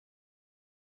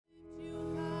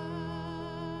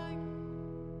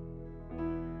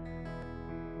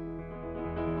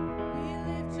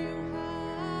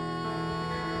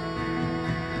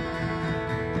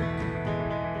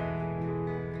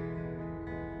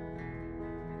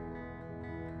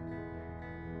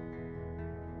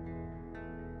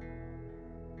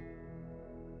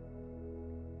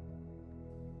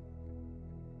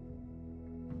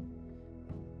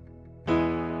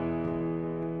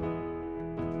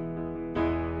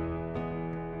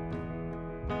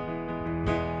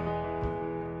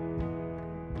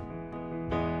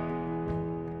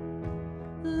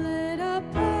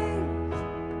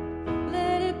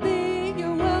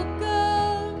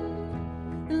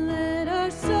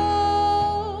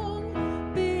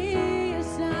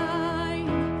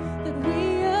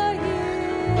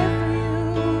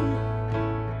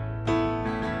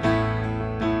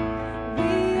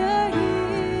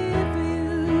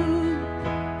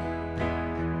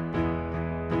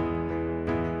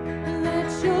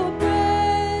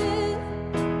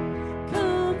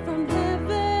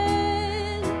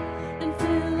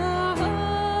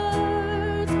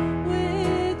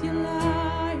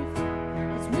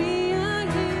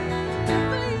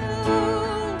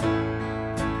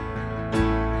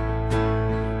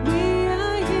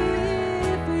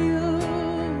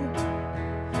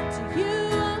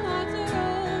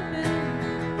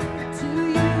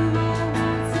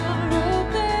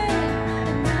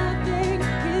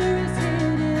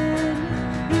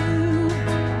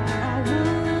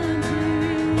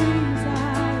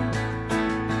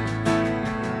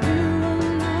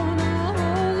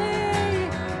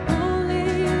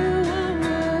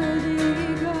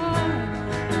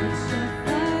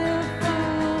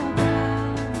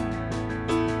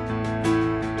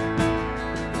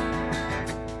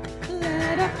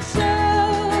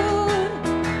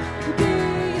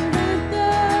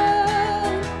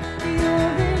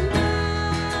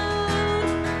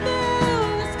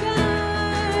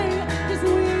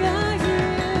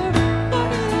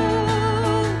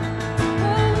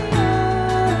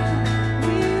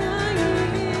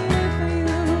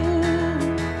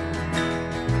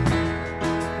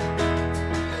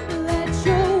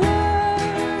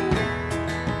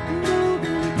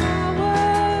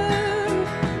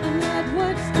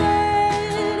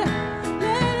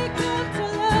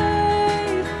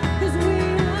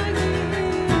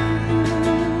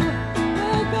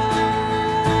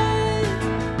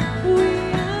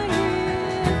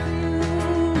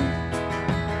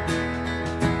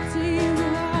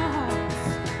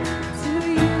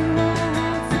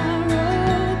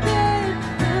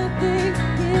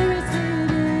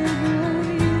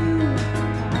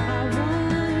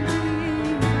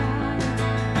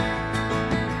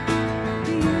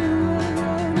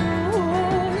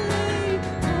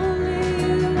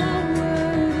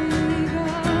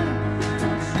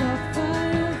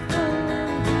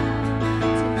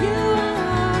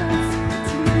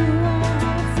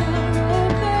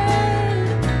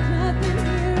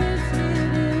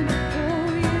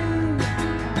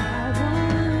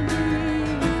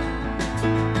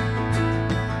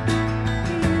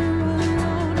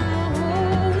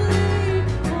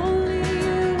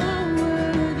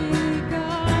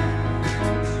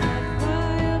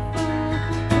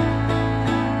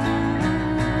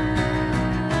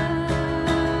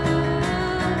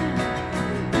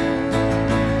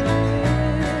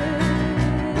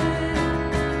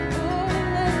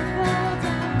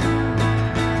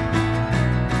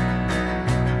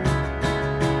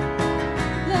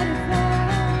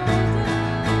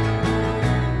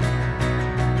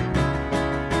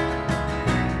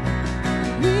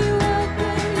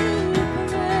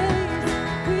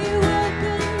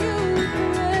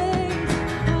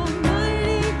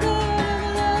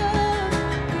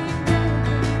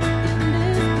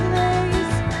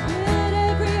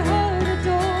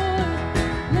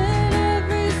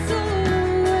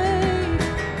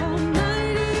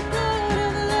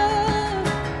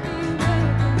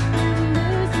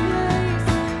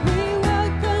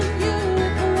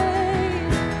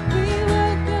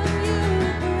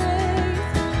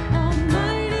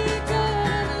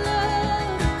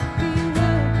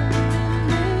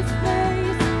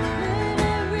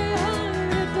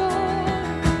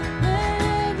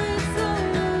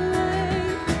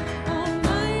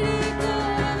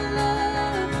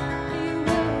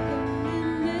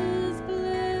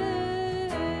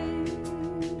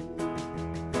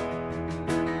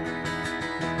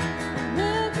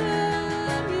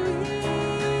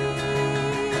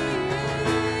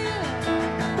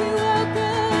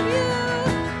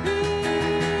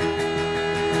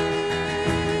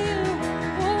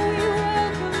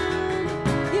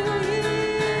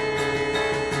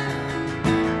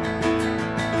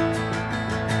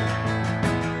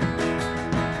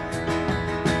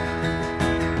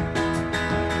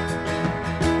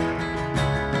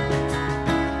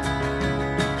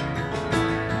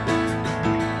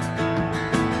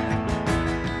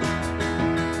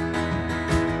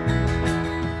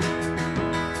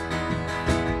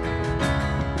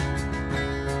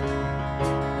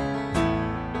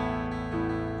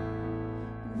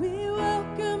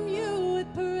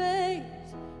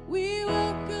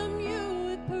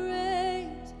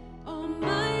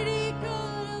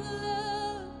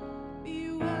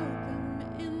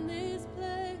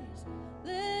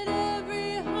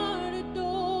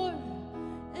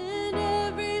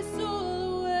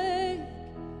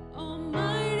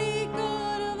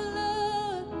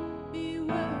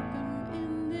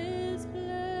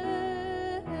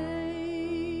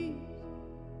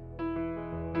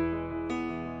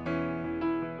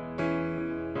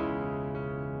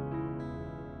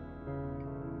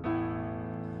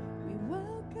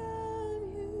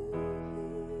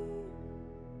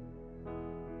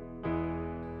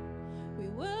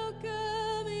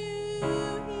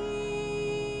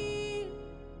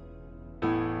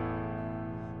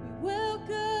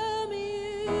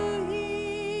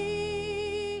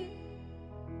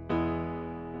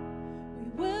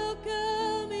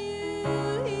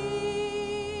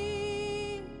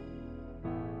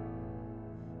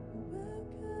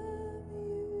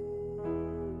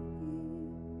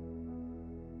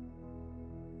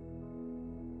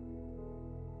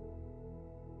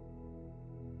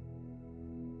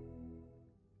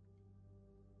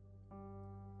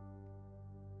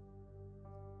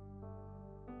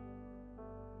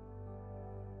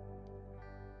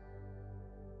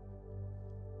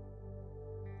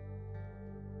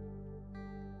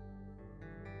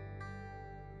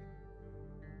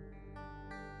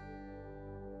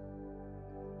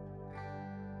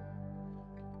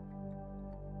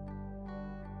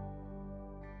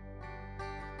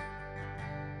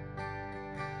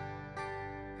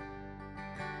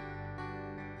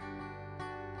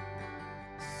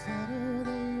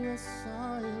Saturday was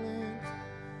silent,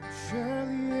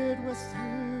 surely it was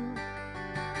through.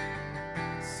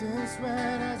 Since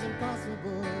when has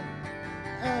impossible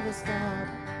ever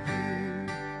stopped you?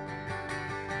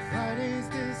 Friday's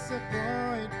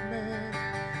disappointment,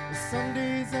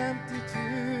 Sunday's empty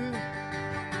too.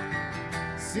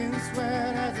 Since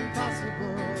when has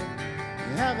impossible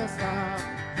ever stopped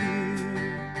you?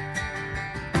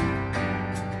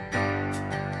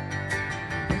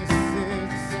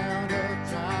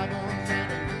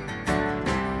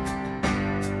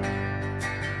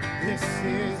 This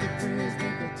is the praise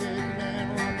make the dead man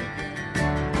walk again.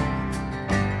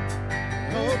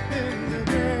 Open the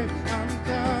grave, I'm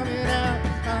coming out,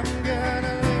 I'm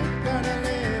gonna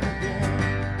live again.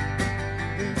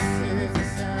 This is the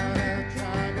sound of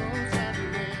dry bones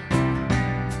rattling.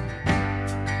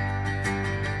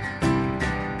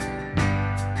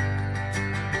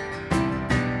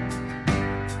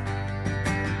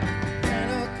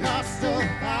 Pentecostal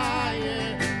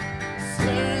fire,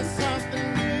 stirring something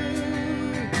new.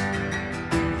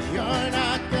 You're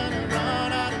not gonna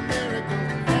run out of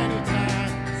miracles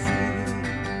anytime soon.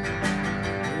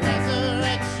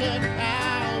 Resurrection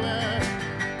power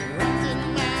runs in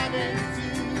my veins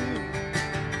too.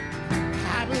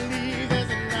 I believe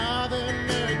there's another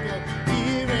miracle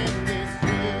here in this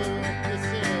room. This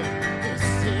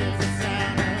is the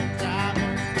sound of dry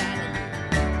bones rattling.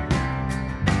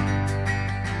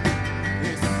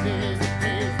 This is the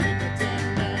praise that the dead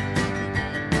man walk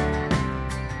again.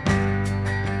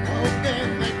 Open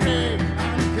the grave,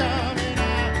 I'm coming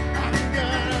out, I'm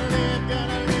gonna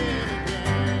live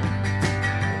again.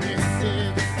 This is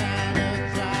the sound of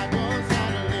dry bones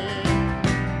rattling.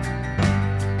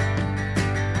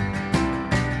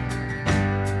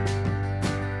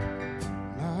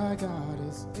 My God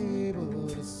is able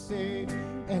to save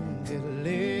and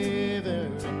deliver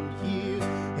and heal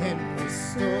and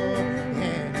restore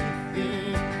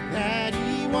anything that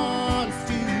He wants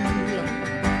to.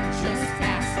 Just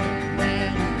ask the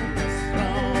man who was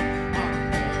thrown on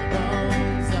the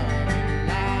bones of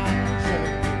Elijah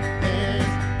if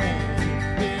there's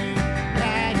anything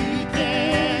that He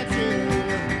can't do.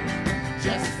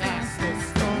 Just ask the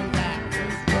stone that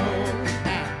was rolled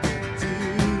at the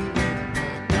tomb in the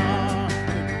dark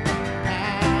what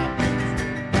happens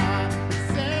when God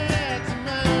said to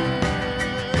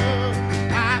move.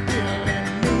 I feel Him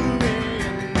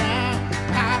moving now.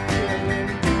 I feel Him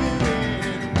doing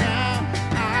it now.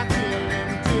 I feel Him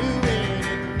doing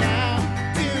it now.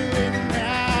 Do it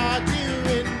now. Do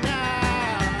it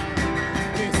now.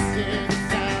 This is the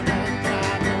sound of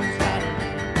dry bones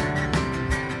rattling.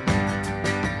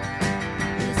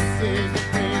 This is the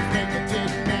praise make the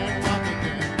dead man walk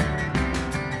again.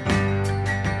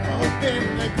 Open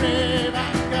the grave,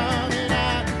 I'm coming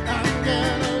out, I'm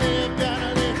gonna live.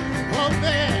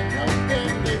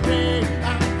 Open the grave,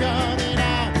 I'm coming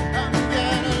out, I'm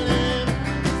gonna live.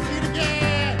 See it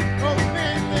again.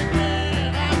 Open the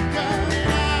grave, I'm coming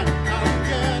out, I'm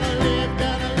gonna live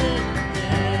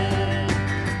again.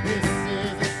 This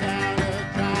is the sound of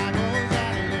dry bones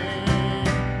rattling.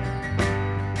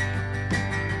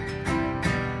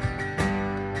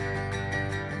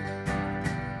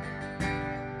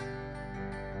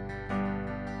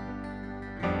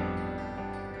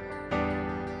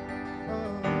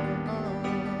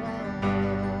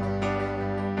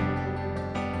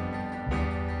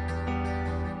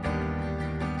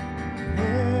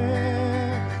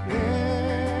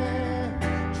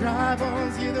 Dry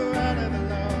bones, hear the word of the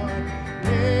Lord.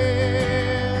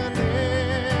 Live,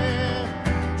 live.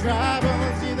 Dry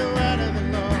bones, hear the word of the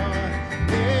Lord.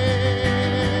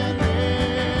 Live,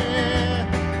 live.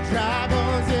 Dry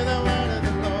bones, hear the word of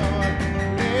the Lord.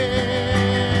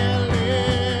 Live,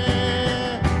 live.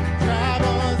 Dry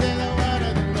bones, hear the word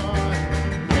of the Lord.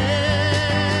 Live,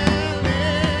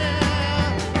 live.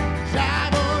 Dry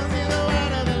bones, hear the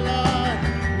word of the Lord.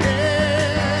 Live,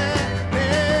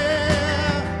 live.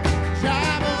 Dry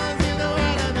bones, hear the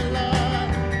word of the Lord.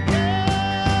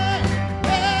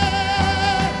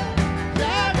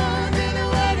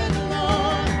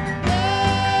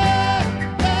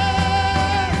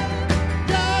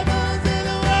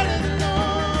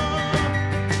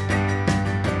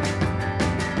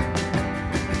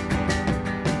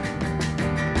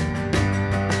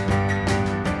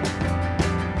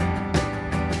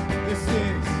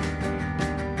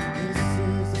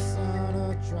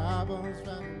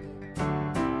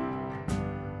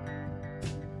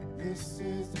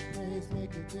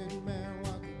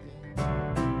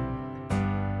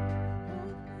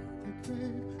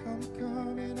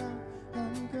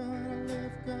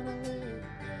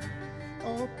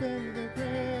 Open the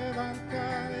grave, I'm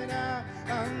coming out,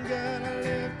 I'm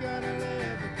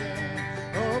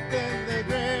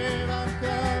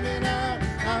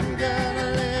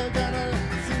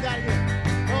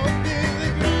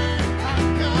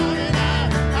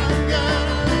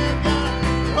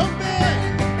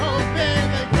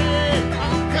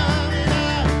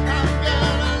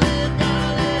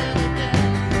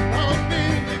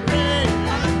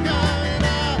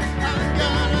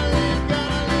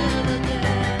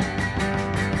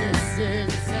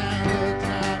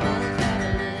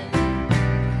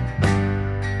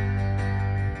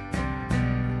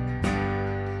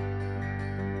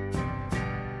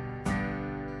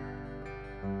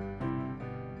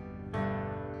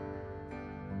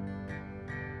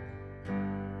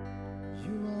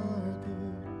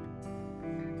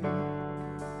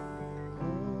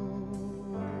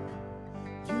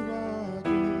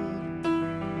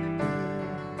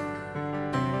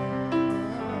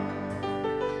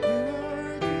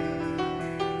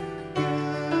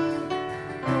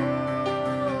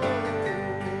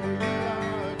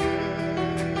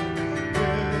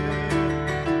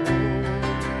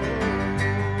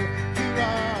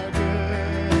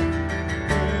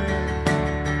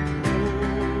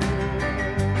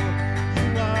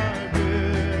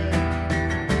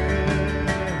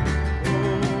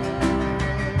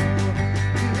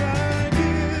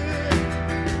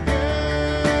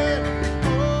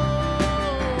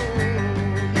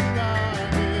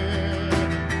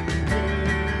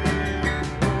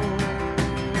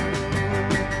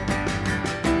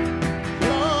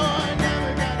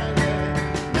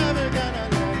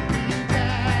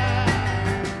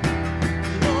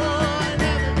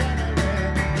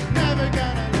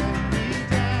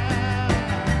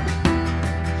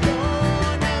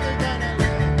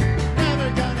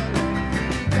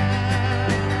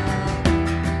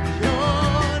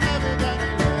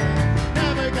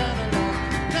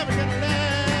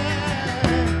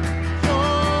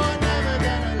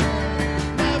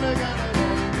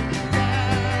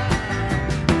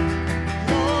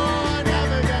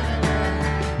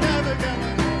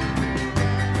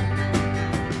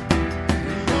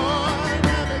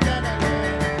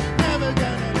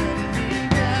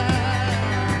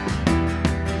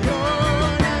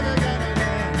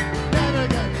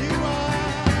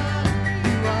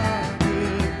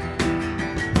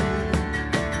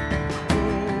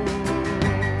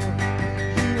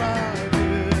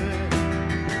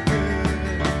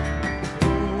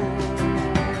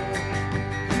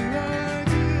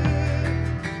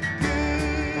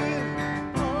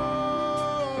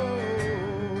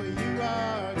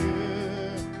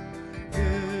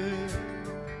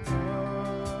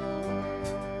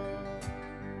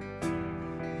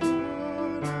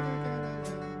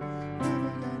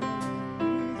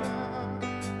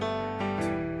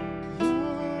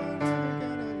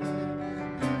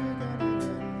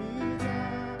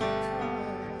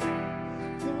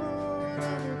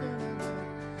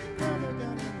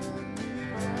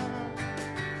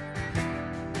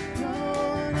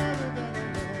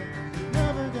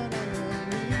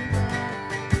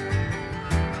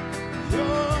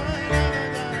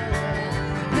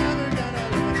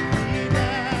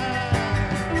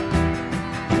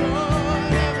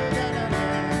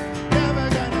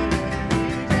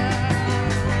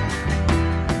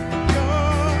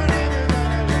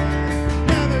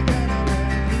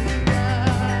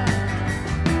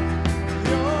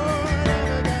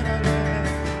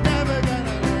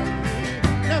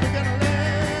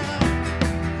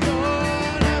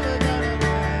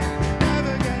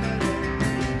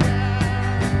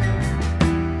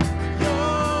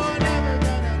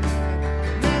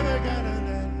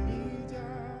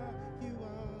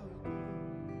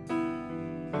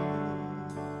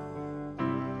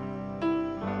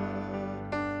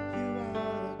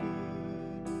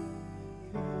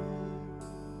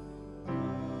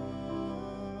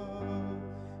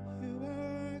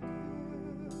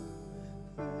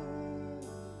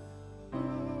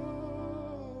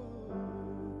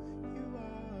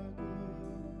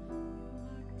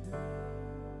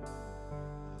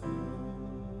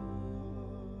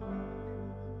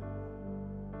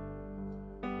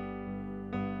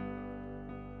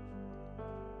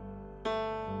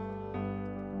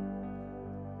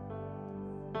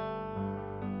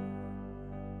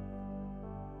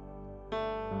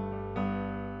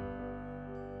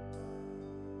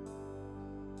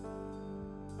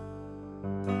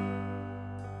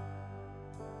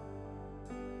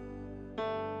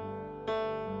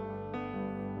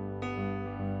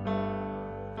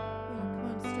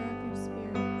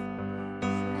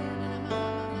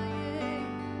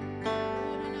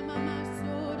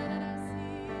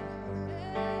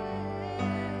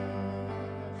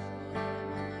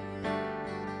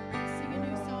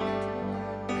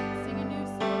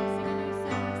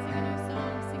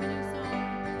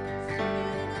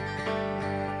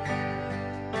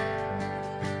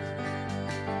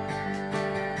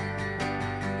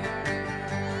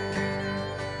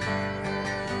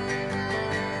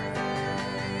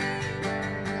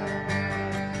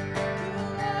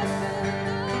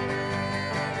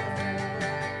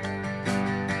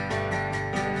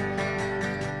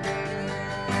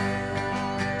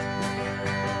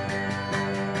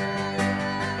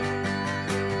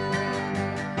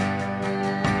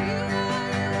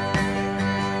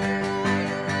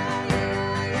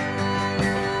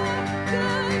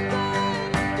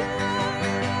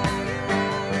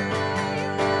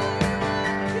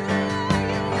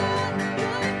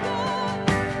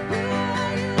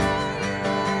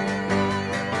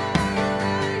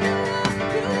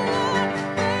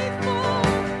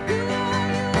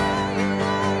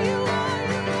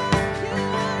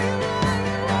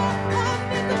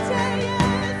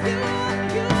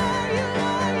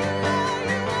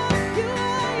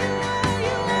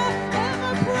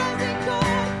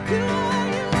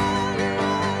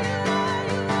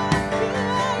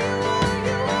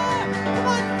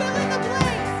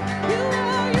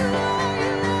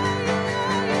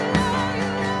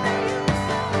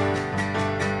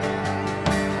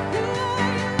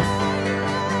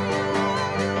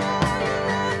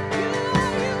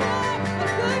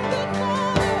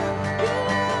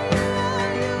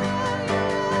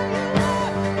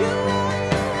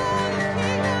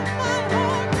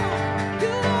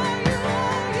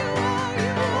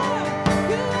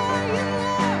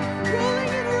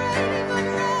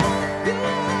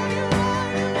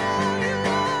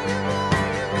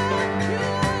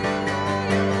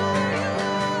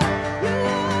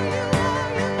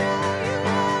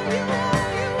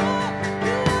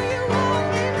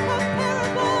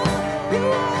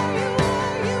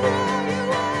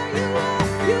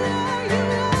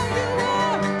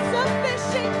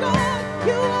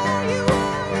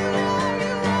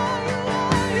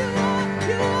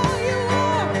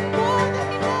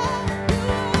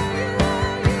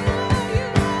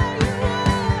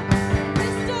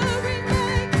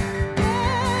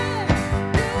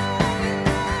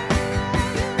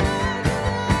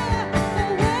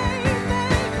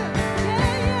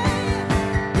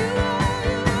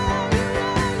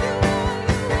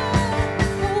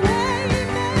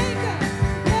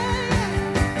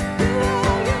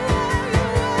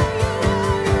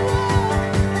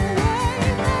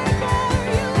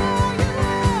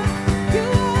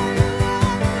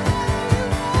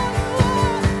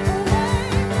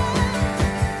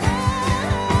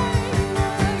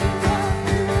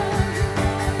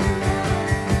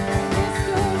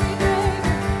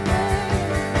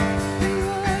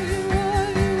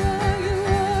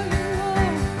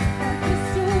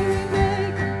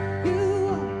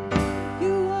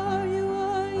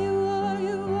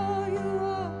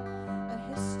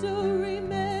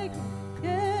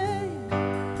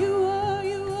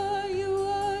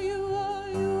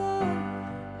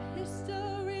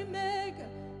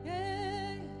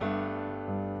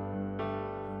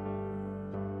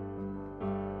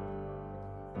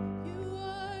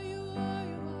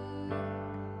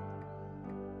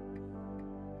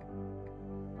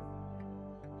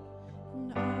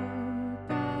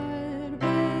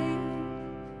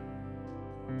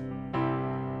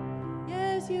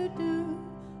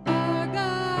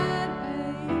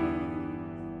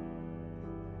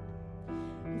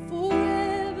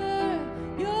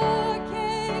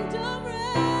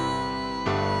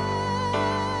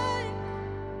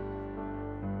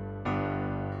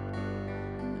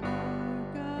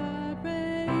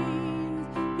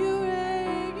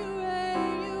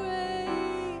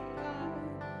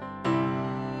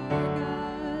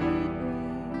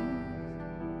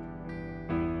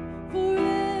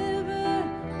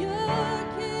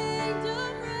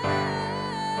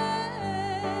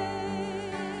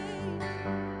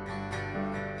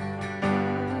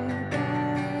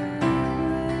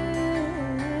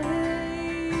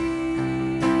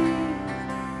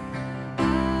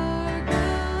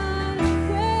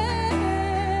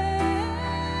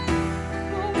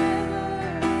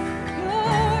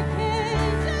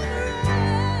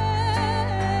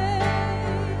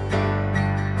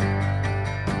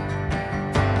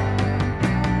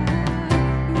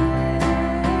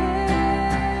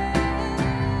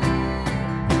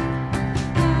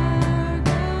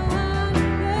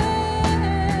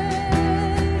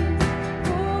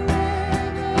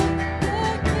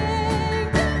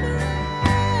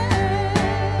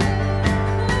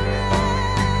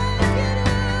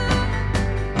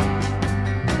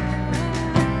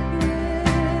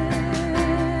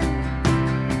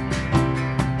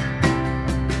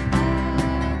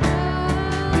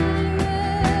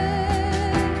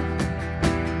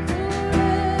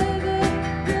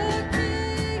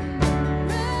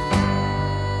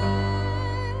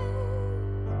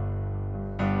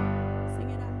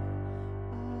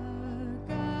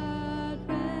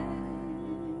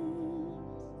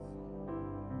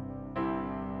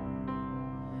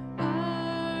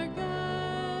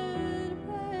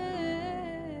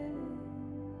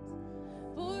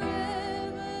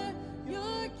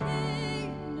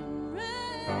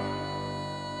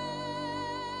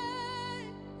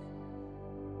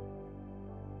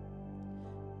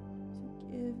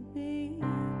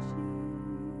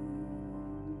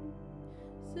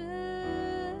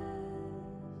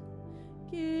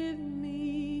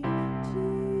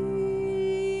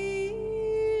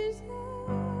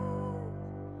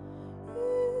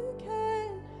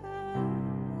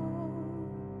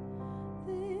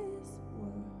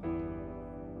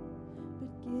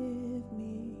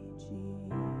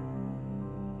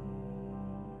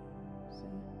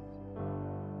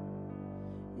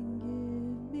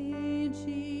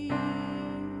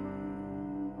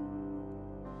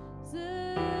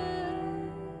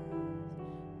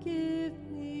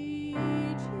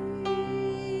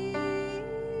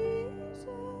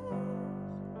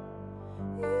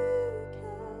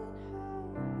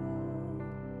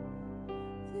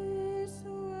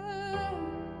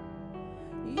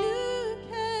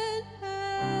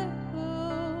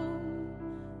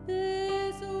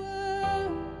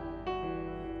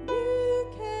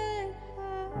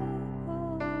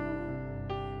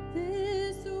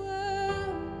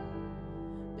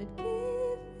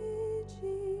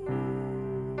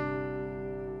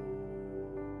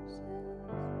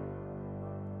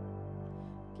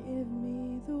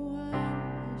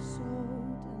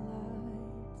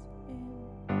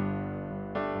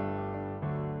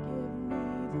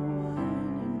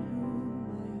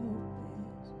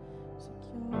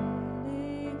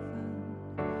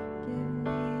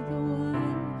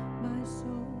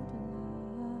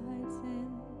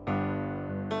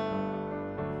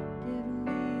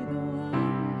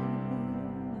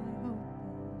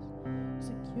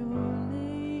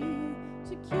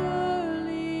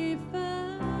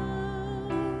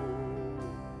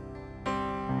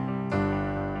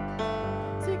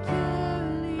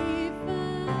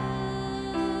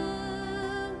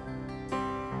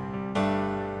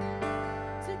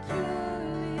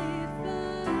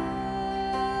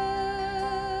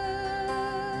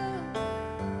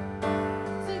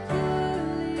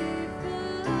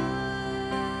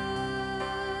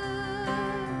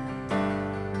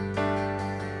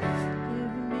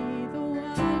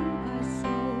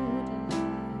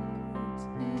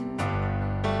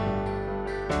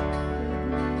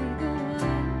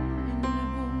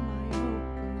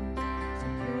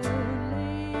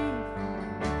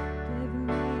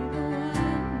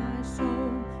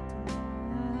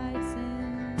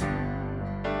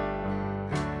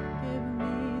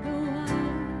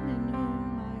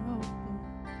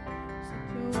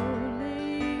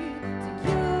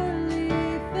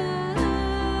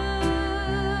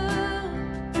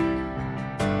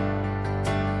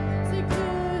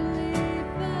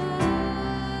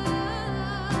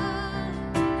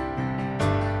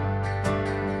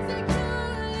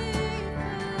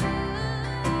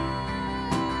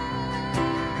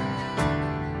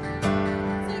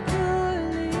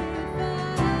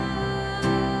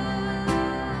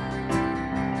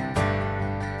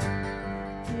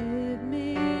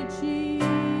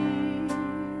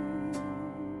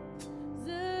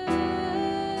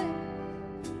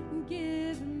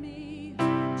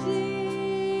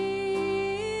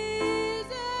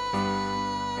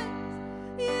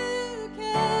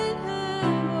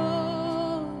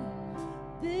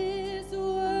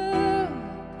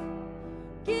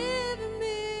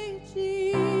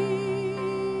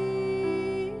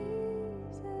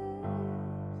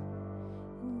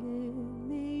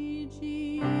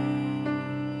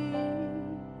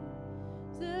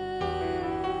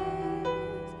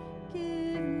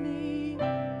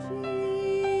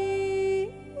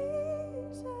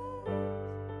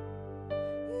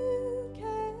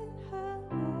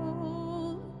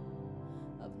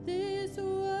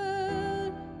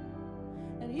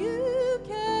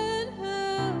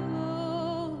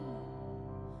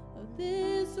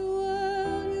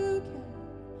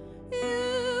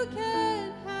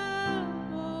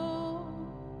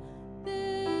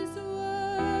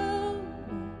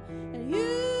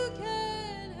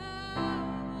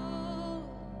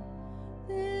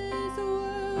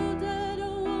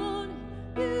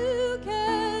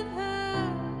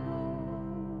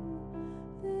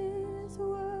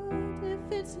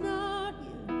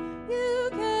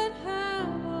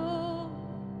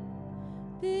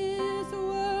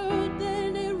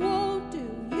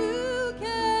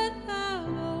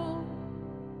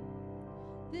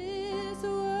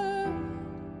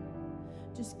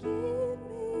Just give me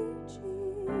Jesus.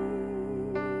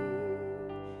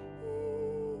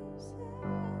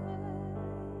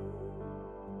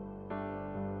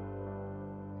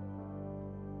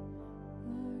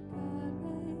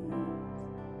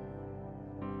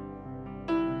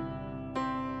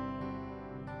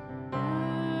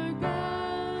 Our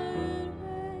God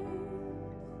reigns.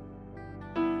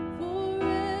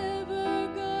 Forever,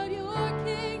 God, your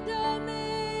kingdom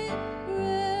may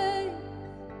reign.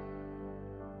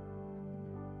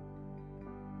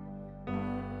 Our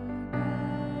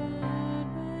God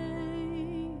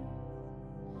reigns.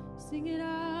 Sing it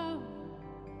out.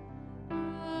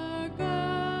 Our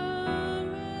God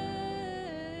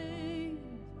reigns.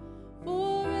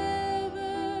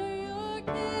 Forever, your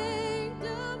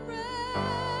kingdom reigns.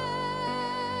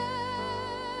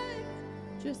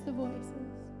 Just the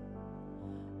voices.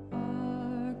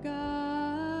 Our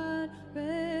God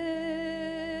reigns.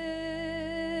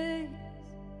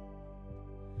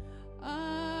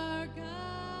 Our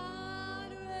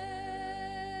God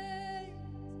reigns.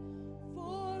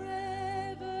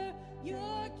 Forever,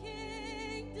 your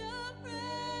kingdom reigns.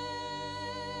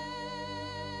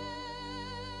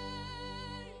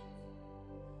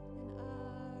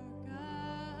 And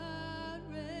our God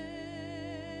reigns.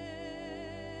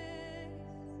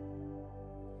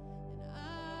 And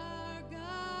our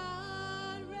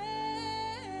God reigns.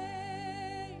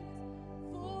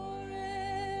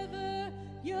 Forever,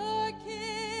 your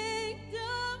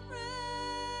kingdom reigns.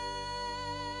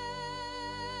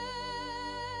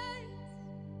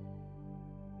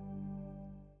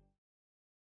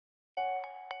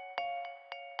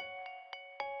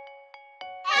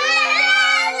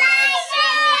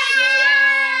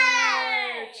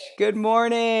 Good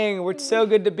morning. We're so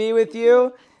good to be with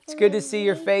you. It's good to see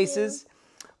your faces.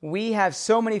 We have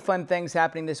so many fun things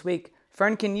happening this week.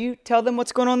 Fern, can you tell them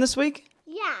what's going on this week?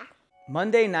 Yeah.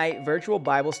 Monday night virtual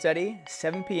Bible study,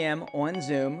 7 p.m. on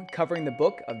Zoom, covering the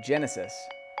book of Genesis.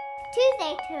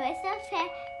 Tuesday,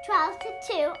 12 to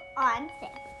 2 on Zoom.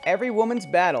 Every Woman's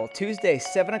Battle, Tuesday,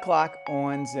 7 o'clock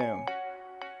on Zoom.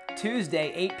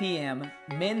 Tuesday, 8 p.m.,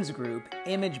 men's group,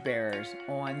 Image Bearers,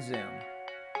 on Zoom.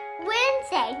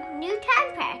 Wednesday, New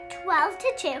Time Prayer, 12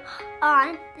 to 2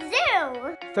 on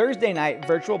Zoom. Thursday night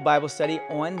virtual Bible study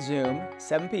on Zoom,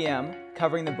 7 p.m.,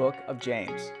 covering the book of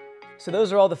James. So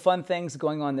those are all the fun things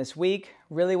going on this week.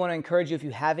 Really want to encourage you, if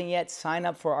you haven't yet, sign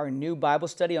up for our new Bible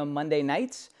study on Monday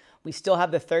nights. We still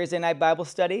have the Thursday night Bible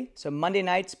study. So Monday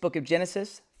nights, book of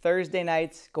Genesis. Thursday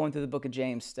nights, going through the book of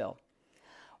James still.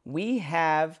 We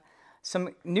have some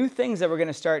new things that we're going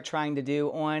to start trying to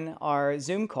do on our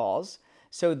Zoom calls.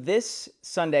 So this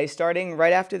Sunday, starting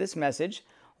right after this message,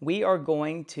 we are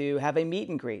going to have a meet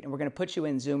and greet. And we're going to put you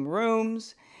in Zoom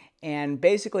rooms and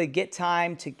basically get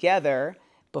time together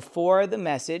before the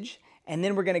message. And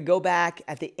then we're going to go back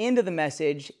at the end of the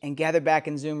message and gather back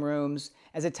in Zoom rooms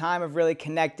as a time of really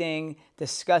connecting,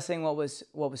 discussing what was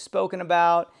spoken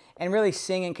about, and really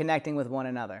singing and connecting with one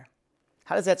another.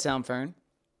 How does that sound, Fern?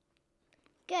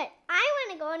 Good. I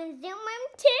want to go in a Zoom room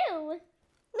too.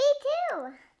 Me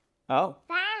too. Oh.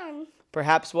 Fun.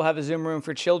 Perhaps we'll have a Zoom room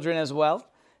for children as well.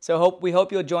 So we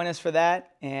hope you'll join us for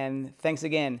that. And thanks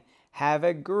again. Have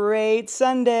a great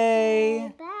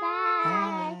Sunday.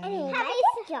 Bye. And happy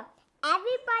picture.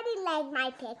 Everybody like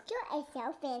my picture and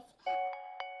selfies.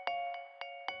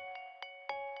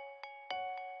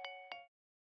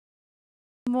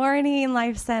 Morning,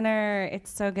 Life Center.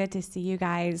 It's so good to see you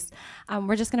guys.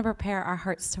 We're just going to prepare our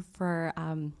hearts for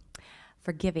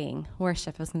giving,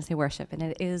 worship. I was going to say worship, and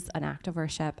it is an act of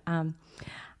worship.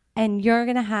 And you're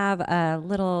going to have a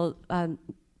little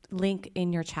link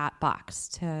in your chat box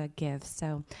to give,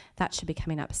 so that should be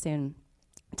coming up soon.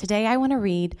 Today I want to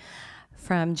read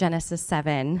from Genesis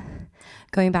 7,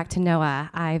 going back to Noah.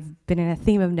 I've been in a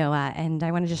theme of Noah, and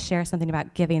I want to just share something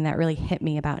about giving that really hit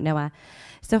me about Noah.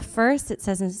 So first it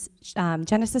says in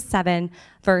Genesis 7,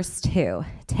 verse 2,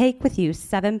 "Take with you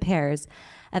 7 pairs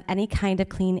of any kind of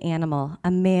clean animal,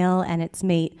 a male and its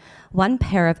mate, 1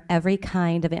 pair of every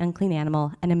kind of unclean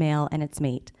animal, and a male and its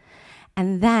mate."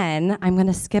 And then I'm going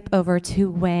to skip over to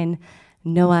when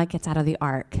Noah gets out of the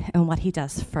ark and what he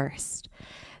does first.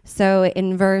 So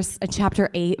in chapter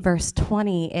 8, verse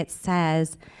 20, it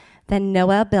says, "Then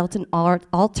Noah built an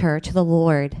altar to the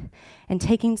Lord, and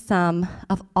taking some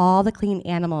of all the clean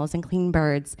animals and clean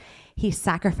birds, he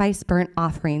sacrificed burnt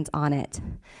offerings on it."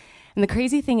 And the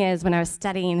crazy thing is, when I was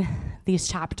studying these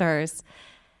chapters,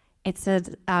 it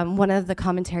said, one of the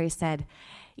commentaries said,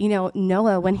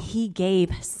 Noah, when he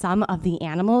gave some of the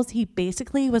animals, he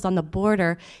basically was on the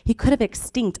border. He could have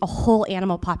extinct a whole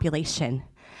animal population.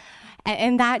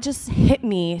 And that just hit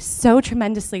me so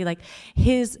tremendously, like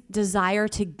his desire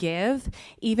to give,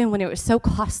 even when it was so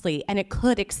costly and it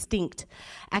could extinct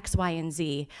X, Y, and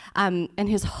Z, and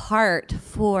his heart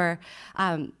for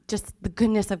just the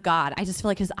goodness of God. I just feel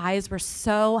like his eyes were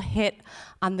so hit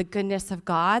on the goodness of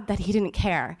God that he didn't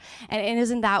care. And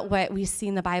isn't that what we see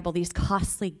in the Bible, these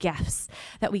costly gifts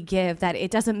that we give, that it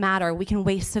doesn't matter, we can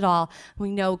waste it all. We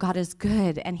know God is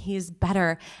good and he is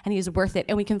better and he is worth it,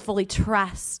 and we can fully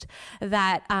trust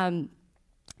that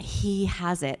he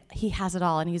has it. He has it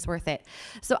all, and he's worth it.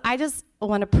 So I just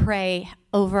want to pray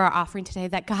over our offering today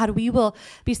that, God, we will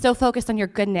be so focused on your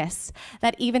goodness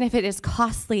that even if it is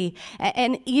costly,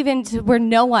 and even to where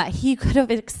Noah, he could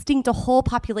have extinct a whole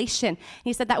population.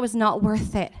 He said that was not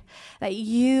worth it. That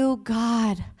you,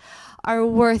 God, are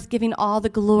worth giving all the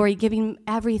glory, giving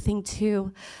everything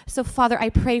to. So, Father, I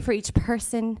pray for each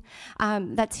person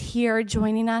that's here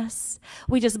joining us.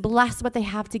 We just bless what they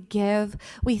have to give.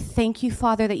 We thank you,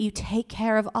 Father, that you take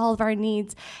care of all of our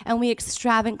needs, and we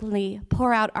extravagantly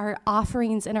pour out our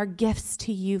offerings and our gifts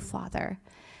to you, Father.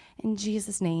 In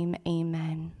Jesus' name,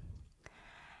 amen.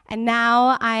 And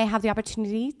now I have the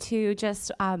opportunity to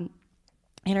just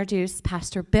introduce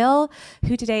Pastor Bill,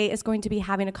 who today is going to be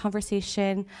having a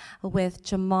conversation with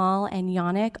Jamal and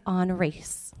Yannick on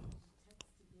race.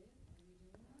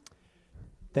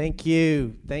 Thank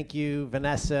you,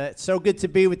 Vanessa. It's so good to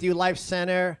be with you, Life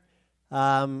Center.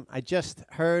 I just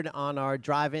heard on our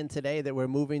drive-in today that we're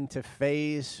moving to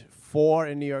phase 4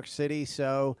 in New York City,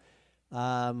 so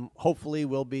hopefully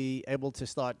we'll be able to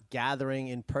start gathering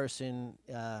in person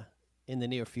in the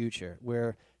near future.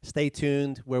 Stay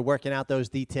tuned. We're working out those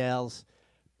details,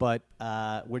 but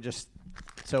we're just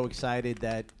so excited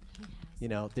that, you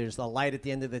know, there's a light at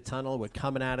the end of the tunnel. We're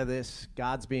coming out of this.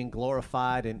 God's being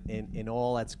glorified in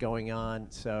all that's going on.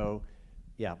 So,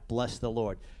 yeah, bless the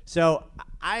Lord. So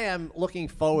I am looking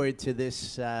forward to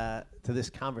this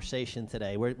conversation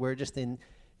today. We're just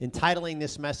entitling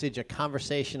this message "A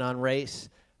Conversation on Race."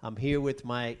 I'm here with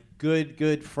my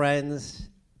good friends,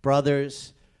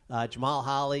 brothers, Jamal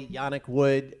Ekweozor-Holley, Yannick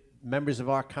Wood, members of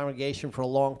our congregation for a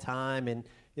long time. And,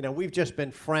 you know, we've just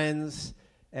been friends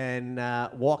and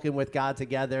walking with God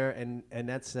together. And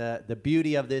that's the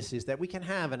beauty of this, is that we can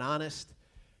have an honest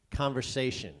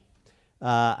conversation.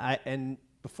 And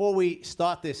before we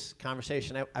start this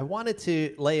conversation, I wanted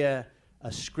to lay a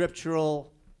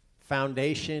scriptural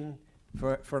foundation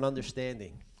for an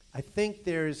understanding. I think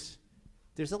there's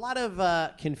a lot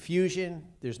of confusion,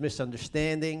 there's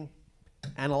misunderstanding,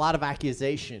 and a lot of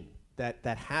accusation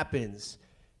that happens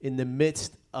in the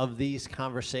midst of these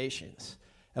conversations.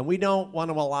 And we don't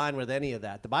want to align with any of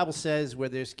that. The Bible says where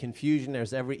there's confusion,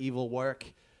 there's every evil work.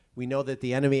 We know that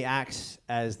the enemy acts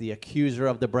as the accuser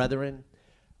of the brethren.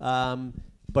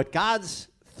 But God's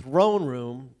throne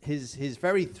room, his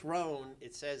very throne,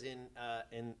 it says in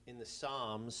the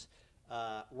Psalms,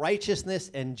 righteousness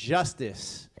and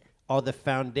justice are the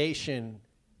foundation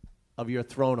of your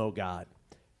throne, O God.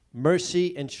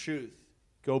 Mercy and truth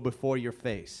go before your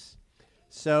face.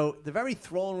 So the very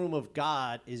throne room of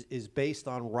God is based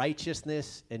on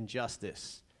righteousness and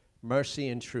justice, mercy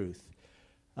and truth.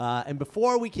 And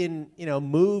before we can,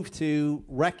 move to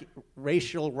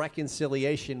racial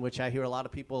reconciliation, which I hear a lot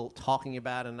of people talking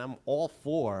about, and I'm all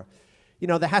for,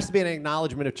 there has to be an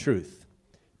acknowledgement of truth.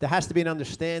 There has to be an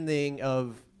understanding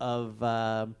of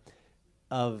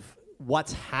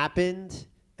what's happened,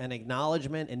 an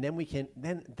acknowledgement, and then we can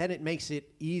then it makes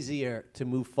it easier to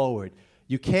move forward.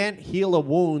 You can't heal a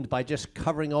wound by just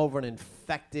covering over an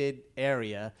infected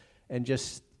area and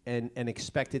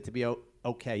expect it to be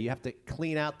okay. You have to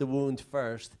clean out the wound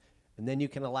first, and then you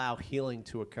can allow healing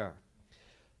to occur.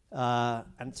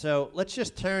 And so let's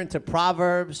just turn to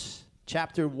Proverbs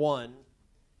chapter 1,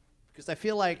 because I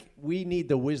feel like we need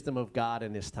the wisdom of God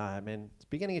in this time. And it's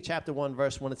beginning of chapter 1,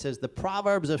 verse 1, it says, "The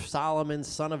Proverbs of Solomon,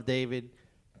 son of David,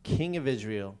 king of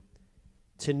Israel,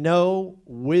 to know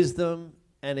wisdom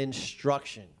and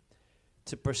instruction,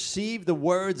 to perceive the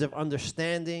words of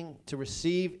understanding, to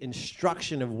receive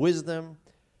instruction of wisdom,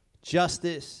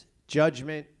 justice,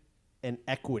 judgment, and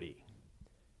equity,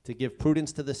 to give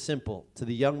prudence to the simple, to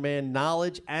the young man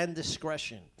knowledge and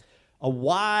discretion. A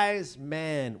wise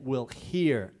man will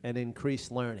hear and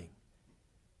increase learning."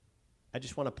 I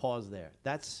just want to pause there.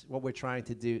 That's what we're trying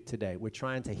to do today. We're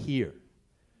trying to hear.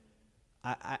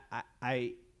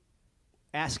 I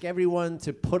ask everyone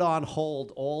to put on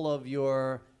hold all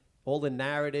the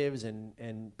narratives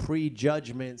and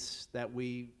prejudgments that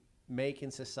we make in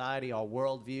society, our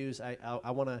worldviews. I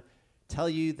want to tell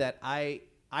you that I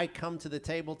come to the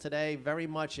table today very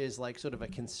much as like sort of a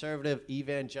conservative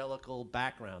evangelical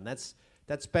background. That's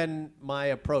That's been my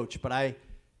approach. But I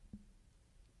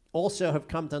also have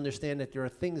come to understand that there are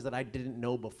things that I didn't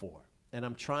know before. And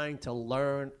I'm trying to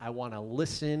learn. I want to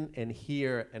listen and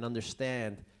hear and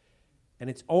understand. And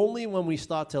it's only when we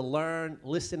start to learn,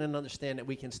 listen, and understand that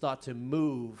we can start to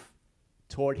move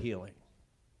toward healing.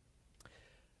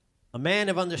 A man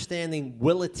of understanding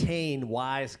will attain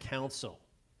wise counsel.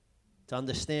 To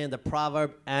understand a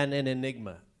proverb and an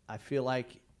enigma. I feel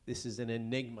like this is an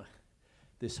enigma.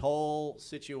 This whole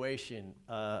situation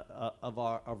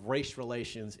of race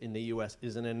relations in the U.S.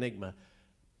 is an enigma.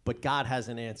 But God has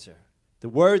an answer. The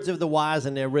words of the wise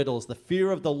and their riddles. The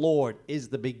fear of the Lord is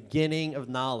the beginning of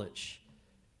knowledge.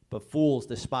 But fools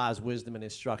despise wisdom and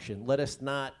instruction. Let us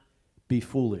not be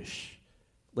foolish.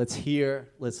 Let's hear,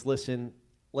 let's listen,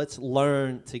 let's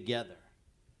learn together.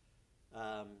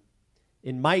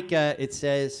 In Micah, it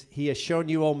says, he has shown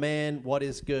you, O man, what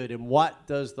is good, and what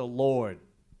does the Lord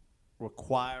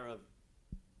require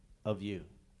of you?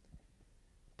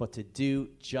 But to do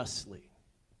justly,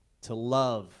 to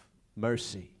love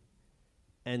mercy,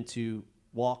 and to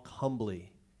walk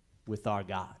humbly with our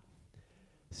God.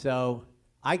 So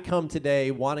I come today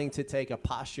wanting to take a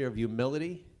posture of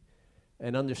humility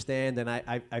and understand, and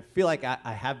I feel like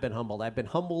I have been humbled. I've been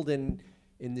humbled in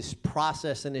this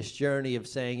process and this journey of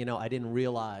saying, I didn't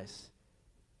realize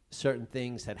certain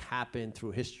things had happened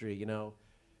through history,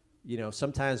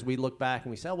 sometimes we look back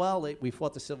and we say, well, we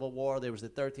fought the Civil War, there was the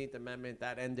 13th Amendment,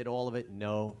 that ended all of it.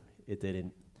 No, it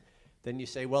didn't. Then you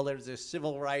say, well, there's this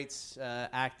Civil Rights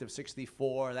Act of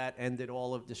 64, that ended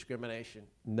all of discrimination.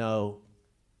 No,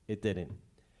 it didn't.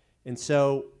 And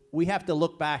so we have to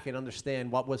look back and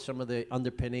understand what was some of the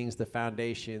underpinnings, the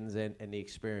foundations, and the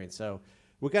experience. So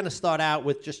we're going to start out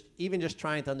with just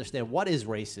trying to understand, what is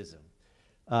racism?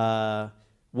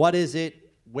 What is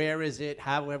it? Where is it?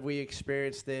 How have we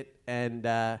experienced it? And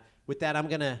with that, I'm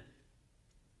going to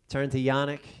turn to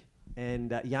Yannick. And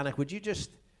Yannick, would you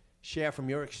just share from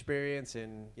your experience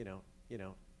and,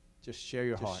 just share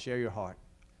your heart. Share your heart.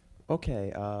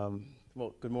 Okay.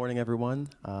 Well, good morning, everyone.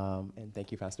 And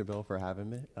thank you, Pastor Bill, for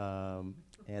having me.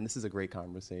 And this is a great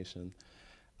conversation.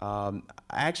 I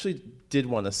actually did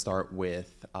want to start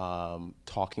with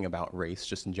talking about race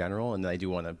just in general, and then I do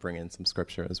want to bring in some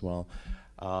scripture as well.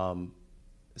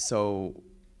 So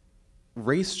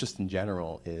race just in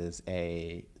general is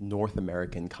a North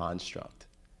American construct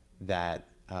that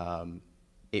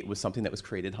it was something that was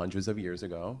created hundreds of years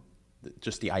ago,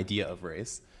 just the idea of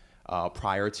race.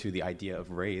 Prior to the idea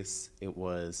of race, it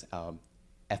was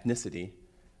ethnicity.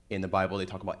 In the Bible, they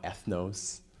talk about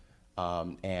ethnos,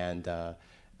 and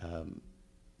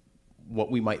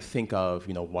what we might think of,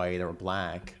 white or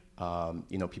black.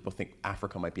 People think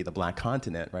Africa might be the black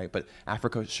continent, right? But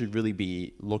Africa should really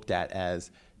be looked at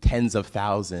as tens of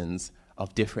thousands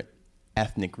of different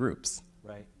ethnic groups,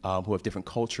 right? Who have different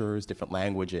cultures, different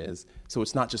languages. So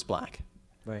it's not just black,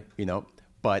 right?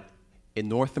 But in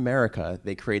North America,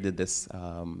 they created this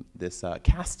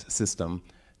caste system,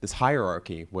 this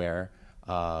hierarchy where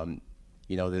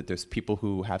there's people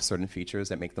who have certain features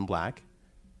that make them black,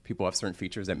 people have certain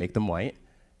features that make them white,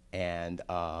 and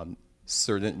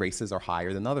certain races are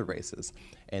higher than other races.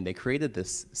 And they created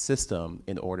this system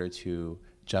in order to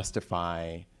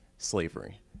justify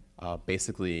slavery.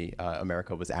 Basically,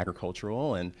 America was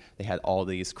agricultural, and they had all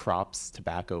these crops,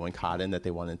 tobacco and cotton, that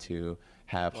they wanted to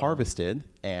have harvested.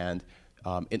 And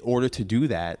in order to do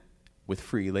that with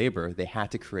free labor, they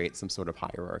had to create some sort of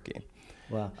hierarchy.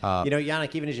 Wow.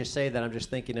 Yannick, even as you say that, I'm just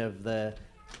thinking of the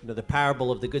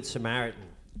parable of the Good Samaritan.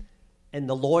 And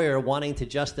the lawyer, wanting to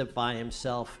justify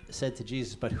himself, said to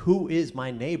Jesus, but who is my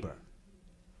neighbor?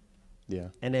 Yeah.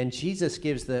 And then Jesus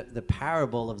gives the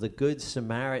parable of the Good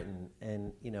Samaritan.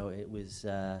 And, it was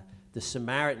the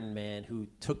Samaritan man who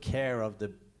took care of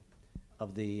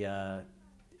the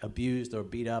abused or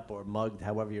beat up or mugged,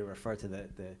 however you refer to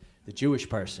the Jewish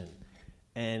person.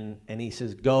 And he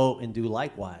says, go and do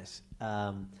likewise.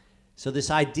 So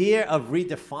this idea of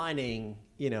redefining,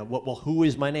 who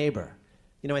is my neighbor?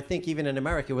 I think even in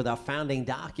America with our founding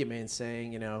documents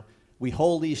saying, we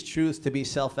hold these truths to be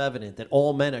self-evident, that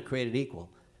all men are created equal.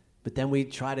 But then we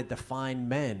try to define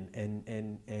men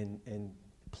and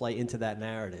play into that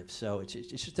narrative. So it's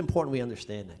just important we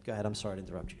understand that. Go ahead, I'm sorry to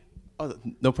interrupt you. Oh,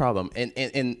 no problem.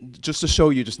 And just to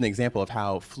show you just an example of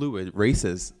how fluid race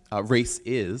is,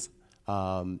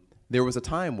 there was a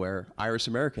time where Irish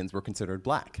Americans were considered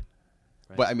black.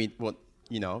 Right. But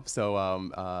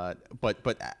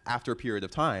but after a period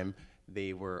of time,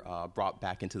 they were brought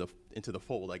back into the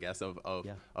fold, I guess,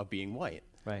 of being white.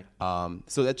 Right.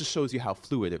 So that just shows you how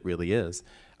fluid it really is.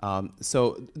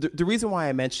 So the reason why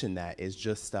I mentioned that is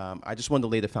just, I just wanted to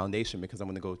lay the foundation because I'm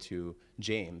going to go to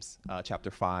James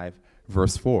chapter 5,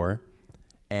 verse 4.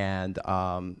 And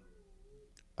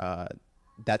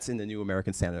that's in the New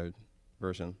American Standard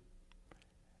Version.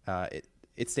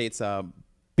 It states,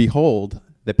 "Behold,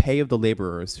 the pay of the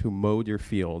laborers who mowed your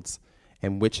fields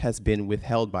and which has been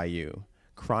withheld by you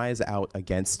cries out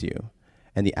against you.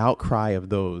 And the outcry of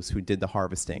those who did the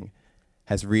harvesting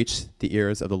has reached the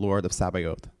ears of the Lord of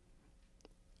Sabaoth."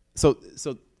 So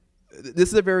this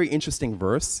is a very interesting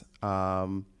verse.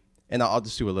 And I'll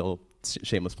just do a little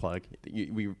shameless plug.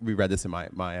 We read this in my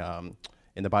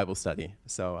in the Bible study.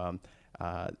 So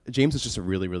James is just a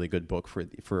really, really good book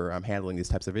for handling these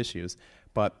types of issues.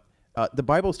 But the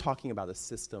Bible is talking about a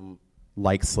system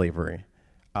like slavery.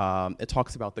 It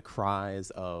talks about the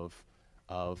cries of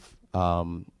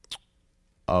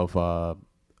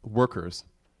workers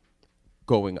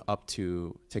going up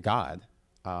to God,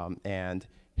 and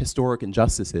historic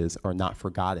injustices are not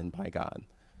forgotten by God.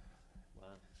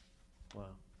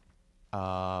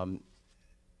 Wow.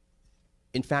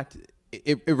 In fact,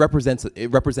 it represents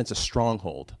a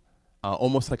stronghold,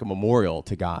 almost like a memorial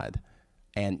to God,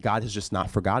 and God has just not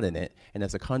forgotten it. And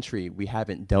as a country, we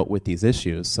haven't dealt with these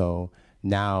issues, so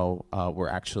now we're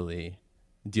actually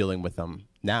dealing with them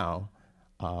now,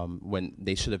 when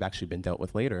they should have actually been dealt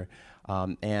with later.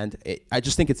 And I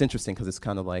just think it's interesting because it's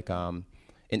kind of like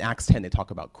in Acts 10 they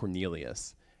talk about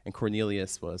Cornelius. And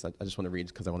Cornelius was, I just want to read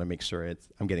because I want to make sure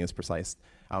I'm getting this precise.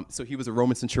 So he was a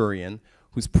Roman centurion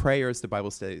whose prayers, the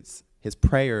Bible states, his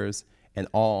prayers and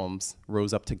alms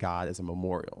rose up to God as a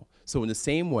memorial. So in the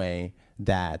same way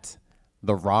that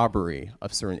the robbery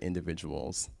of certain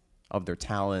individuals, of their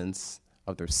talents,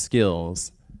 of their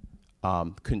skills,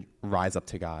 can rise up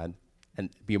to God and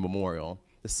be a memorial,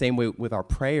 the same way with our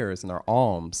prayers and our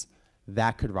alms,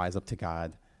 that could rise up to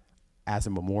God as a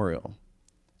memorial.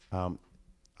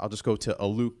 I'll just go to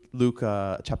Luke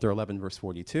chapter 11, verse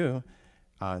 42.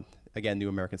 Again, New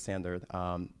American Standard.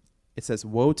 It says,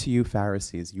 "Woe to you,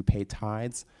 Pharisees! You pay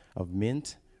tithes of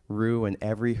mint, rue, and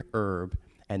every herb,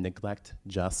 and neglect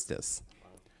justice."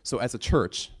 So as a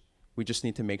church, we just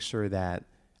need to make sure that,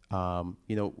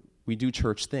 we do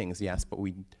church things, yes, but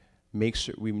we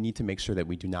need to make sure that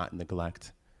we do not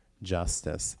neglect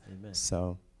justice. Amen.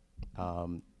 So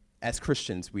as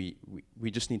Christians, we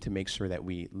just need to make sure that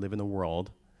we live in a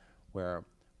world where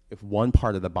if one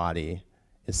part of the body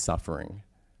is suffering,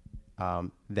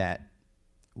 that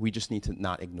we just need to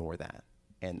not ignore that.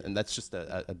 And that's just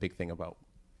a big thing about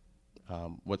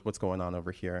what's going on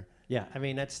over here. Yeah, I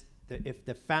mean, if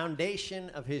the foundation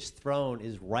of his throne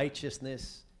is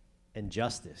righteousness and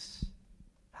justice,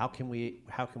 how can we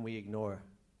ignore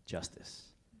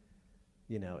justice?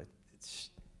 It's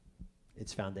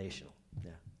foundational.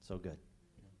 Yeah, so good.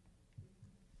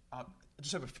 I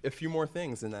just have a few more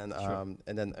things, and then Sure.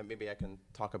 Maybe I can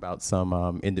talk about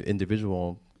some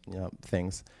individual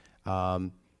things.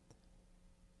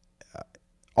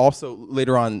 Also,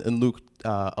 later on in Luke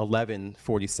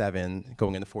 11:47,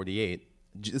 going into 48,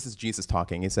 this is Jesus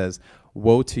talking. He says,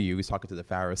 "Woe to you," he's talking to the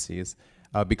Pharisees,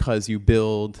 "because you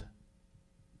build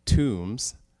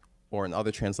tombs," or in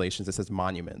other translations it says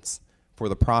monuments, "for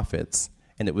the prophets,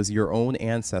 and it was your own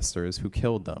ancestors who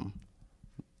killed them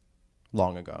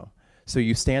long ago. So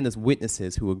you stand as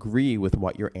witnesses who agree with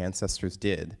what your ancestors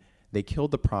did. They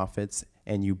killed the prophets,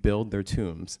 and you build their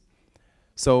tombs."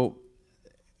 So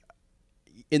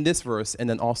in this verse, and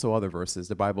then also other verses,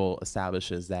 the Bible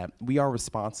establishes that we are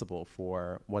responsible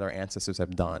for what our ancestors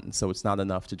have done. So it's not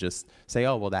enough to just say,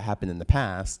 "Oh, well, that happened in the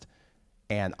past,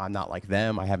 and I'm not like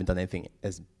them. I haven't done anything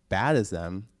as bad as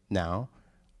them now."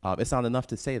 It's not enough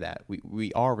to say that.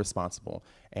 We are responsible.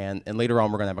 And later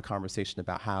on, we're going to have a conversation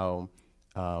about how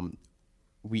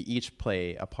we each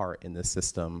play a part in this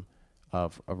system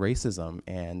of racism,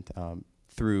 and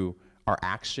through our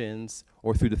actions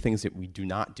or through the things that we do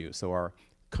not do. So our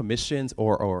commissions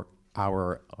or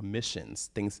our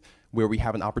omissions, things where we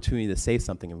have an opportunity to say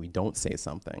something and we don't say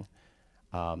something.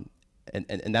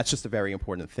 And that's just a very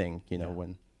important thing,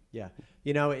 when... Yeah.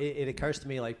 It occurs to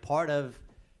me, like, part of,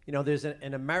 there's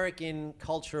an American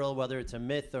cultural, whether it's a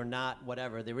myth or not,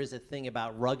 whatever, there is a thing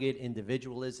about rugged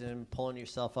individualism, pulling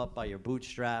yourself up by your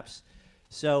bootstraps.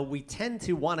 So we tend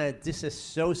to want to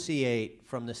disassociate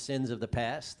from the sins of the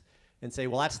past and say,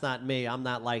 well, that's not me. I'm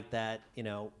not like that,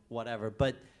 whatever.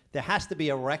 But there has to be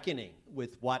a reckoning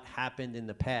with what happened in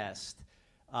the past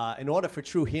in order for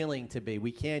true healing to be.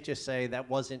 We can't just say, that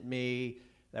wasn't me,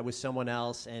 that was someone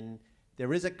else. And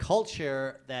there is a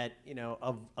culture that,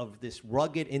 of this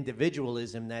rugged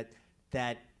individualism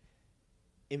that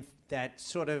that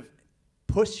sort of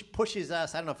pushes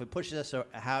us. I don't know if it pushes us or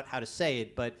how to say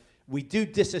it, but we do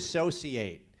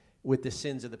disassociate with the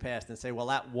sins of the past and say, well,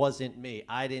 that wasn't me.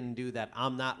 I didn't do that.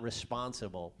 I'm not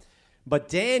responsible. But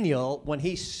Daniel, when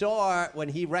he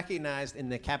recognized in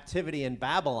the captivity in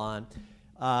Babylon,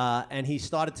 and he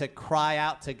started to cry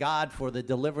out to God for the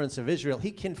deliverance of Israel,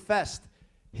 he confessed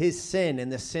his sin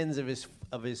and the sins of his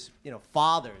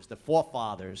fathers, the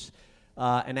forefathers,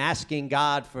 and asking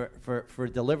God for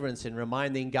deliverance and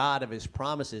reminding God of his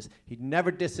promises. He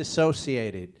never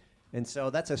disassociated. And so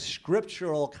that's a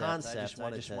scriptural concept.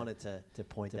 I just wanted to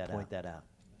point that out.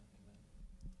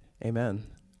 Amen.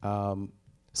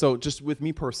 So just with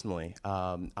me personally,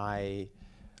 how I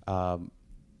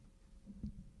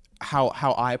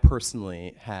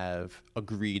personally have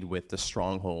agreed with the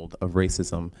stronghold of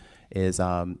racism is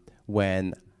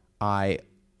when I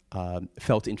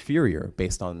felt inferior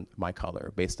based on my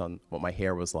color, based on what my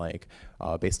hair was like,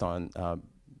 based on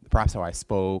perhaps how I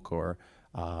spoke, or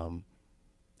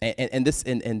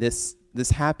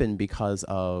this happened because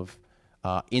of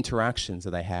interactions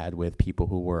that I had with people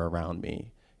who were around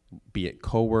me, be it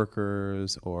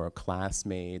coworkers or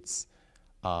classmates,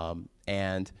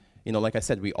 and like I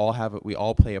said, we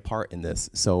all play a part in this.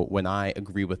 So when I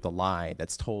agree with the lie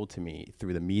that's told to me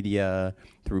through the media,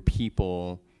 through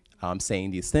people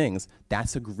saying these things,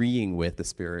 that's agreeing with the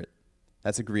spirit.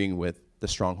 That's agreeing with the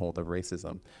stronghold of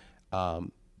racism.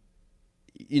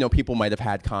 People might have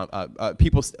had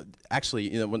people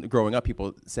actually, when growing up,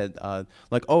 people said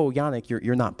like, "Oh, Yannick,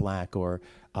 you're not black," or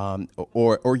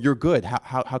 "You're good.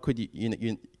 How could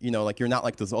you like you're not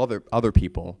like those other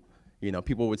people."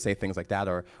 People would say things like that,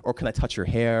 or "Can I touch your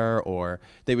hair?" Or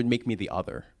they would make me the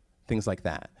other, things like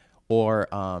that. Or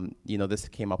this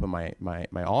came up in my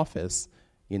office.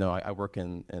 I work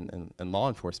in law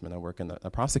enforcement. I work in a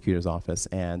prosecutor's office,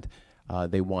 and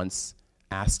they once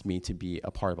asked me to be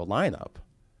a part of a lineup.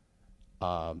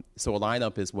 So a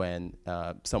lineup is when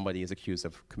somebody is accused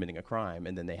of committing a crime,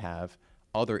 and then they have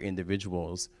other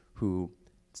individuals who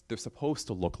they're supposed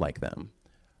to look like them.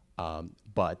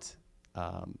 But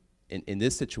in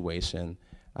this situation,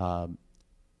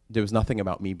 there was nothing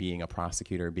about me being a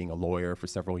prosecutor, being a lawyer for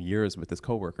several years with this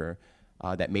coworker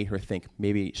that made her think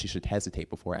maybe she should hesitate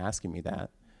before asking me that.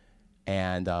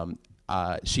 And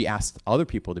she asked other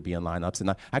people to be in lineups, and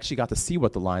I actually got to see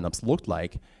what the lineups looked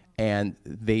like, and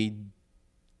the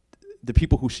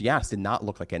people who she asked did not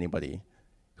look like anybody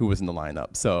who was in the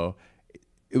lineup. So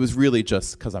it was really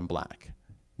just because I'm black,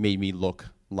 made me look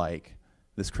like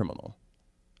this criminal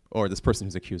or this person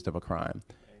who's accused of a crime.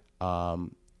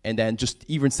 And then just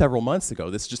even several months ago,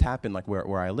 this just happened like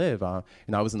where I live,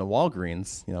 and I was in the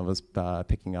Walgreens, I was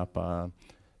picking up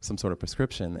some sort of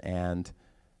prescription, and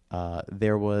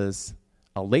there was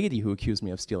a lady who accused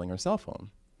me of stealing her cell phone.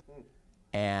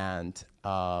 And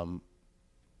the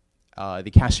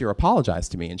cashier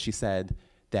apologized to me, and she said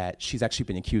that she's actually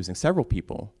been accusing several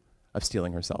people of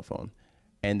stealing her cell phone.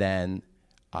 And then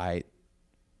it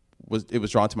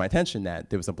was drawn to my attention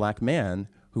that there was a black man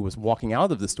who was walking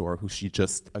out of the store who she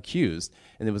just accused,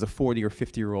 and there was a 40 or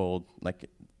 50-year-old like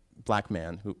black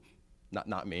man who,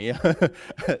 not me,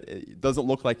 doesn't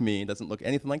look like me, doesn't look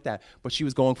anything like that, but she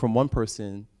was going from one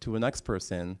person to the next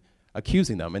person,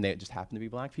 accusing them, and they just happened to be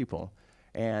black people.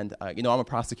 And I'm a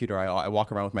prosecutor. I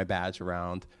walk around with my badge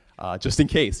around just in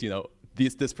case,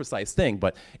 this precise thing.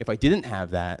 But if I didn't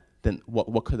have that, then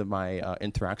what could my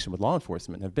interaction with law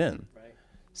enforcement have been? Right.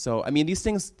 So I mean, these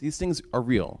things are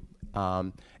real.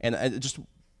 And just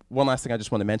one last thing I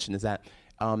just want to mention is that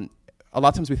a lot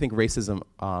of times we think racism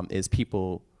is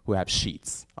people who have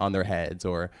sheets on their heads,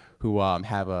 or who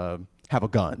have a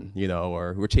gun,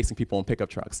 or who are chasing people in pickup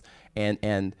trucks.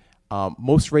 And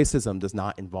most racism does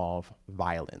not involve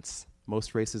violence.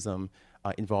 Most racism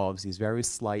involves these very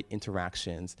slight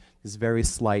interactions, this very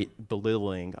slight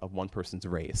belittling of one person's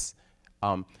race.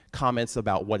 Comments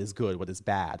about what is good, what is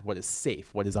bad, what is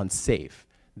safe, what is unsafe.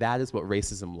 That is what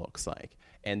racism looks like.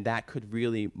 And that could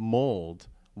really mold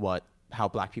how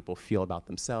black people feel about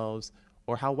themselves,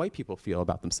 or how white people feel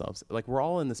about themselves. Like, we're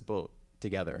all in this boat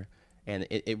together, and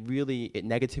it really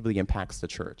negatively impacts the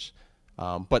church.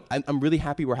 But I'm really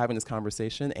happy we're having this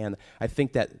conversation, and I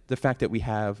think that the fact that we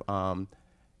have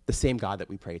the same God that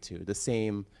we pray to, the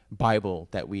same Bible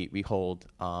that we hold,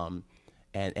 and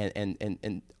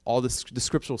all the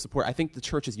scriptural support, I think the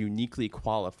church is uniquely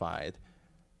qualified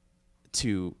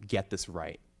to get this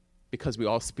right, because we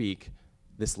all speak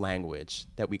this language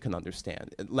that we can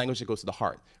understand, language that goes to the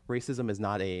heart. Racism is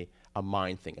not a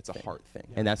mind thing, it's a heart thing.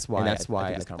 Yeah. And that's why I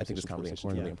think this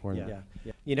conversation is really important.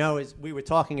 Yeah. As we were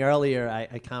talking earlier,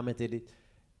 I commented,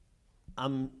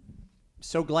 I'm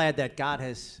so glad that God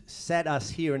has set us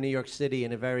here in New York City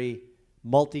in a very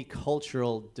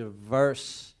multicultural,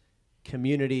 diverse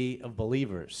community of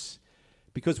believers,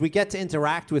 because we get to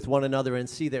interact with one another and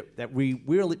see that we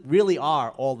really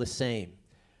are all the same.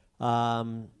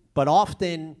 But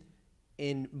often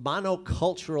in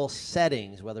monocultural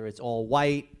settings, whether it's all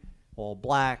white, all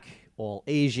black, all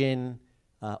Asian,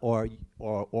 or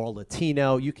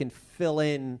Latino, you can fill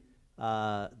in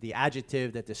the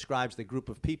adjective that describes the group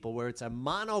of people. Where it's a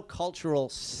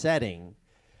monocultural setting,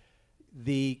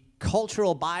 the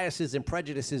cultural biases and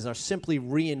prejudices are simply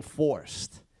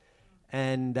reinforced.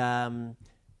 And, I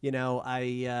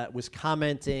was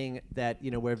commenting that,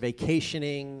 we're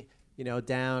vacationing,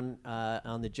 down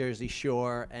on the Jersey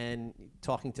Shore and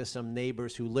talking to some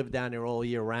neighbors who live down there all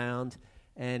year round.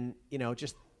 And,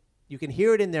 just you can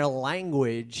hear it in their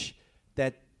language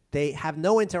that they have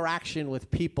no interaction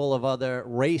with people of other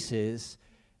races.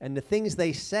 And the things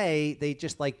they say, they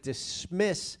just like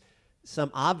dismiss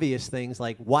some obvious things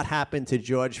like what happened to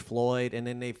George Floyd, and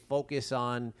then they focus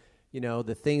on,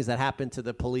 the things that happened to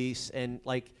the police. And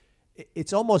like,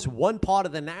 it's almost one part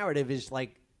of the narrative is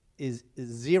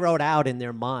zeroed out in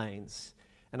their minds.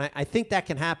 And I think that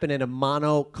can happen in a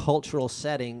monocultural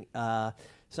setting.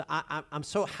 So I'm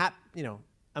so happy,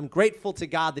 I'm grateful to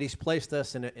God that he's placed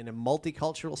us in a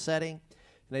multicultural setting.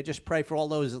 And I just pray for all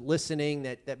those listening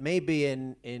that may be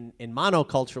in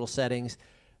monocultural settings,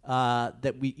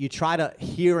 that you try to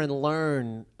hear and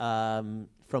learn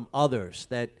from others,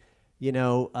 that,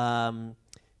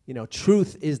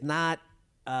 truth is not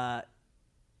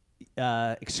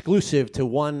exclusive to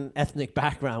one ethnic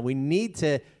background. We need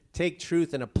to take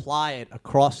truth and apply it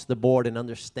across the board and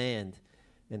understand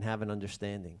and have an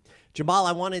understanding. Jamal,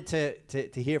 I wanted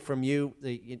to hear from you,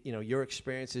 your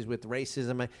experiences with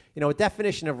racism. A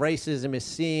definition of racism is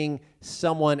seeing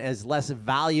someone as less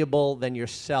valuable than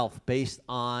yourself based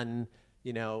on,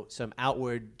 some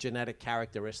outward genetic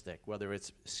characteristic, whether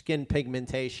it's skin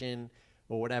pigmentation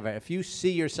or whatever. If you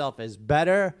see yourself as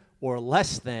better or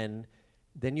less than,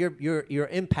 then you're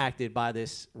impacted by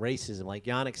this racism. Like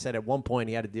Yannick said at one point,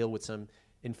 he had to deal with some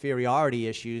inferiority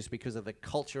issues because of the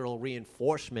cultural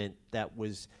reinforcement that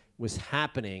was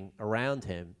happening around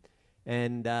him,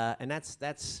 and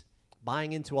that's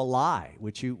buying into a lie,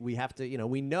 which we have to,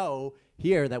 we know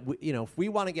here that if we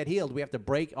want to get healed, we have to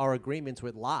break our agreements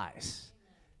with lies,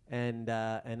 and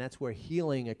that's where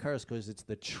healing occurs, because it's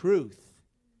the truth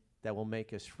that will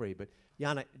make us free. But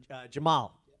Yannick,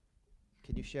 Jamal,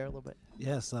 can you share a little bit?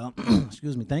 Yes,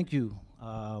 excuse me. Thank you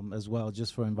as well,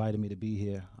 just for inviting me to be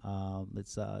here.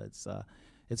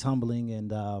 It's humbling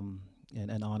and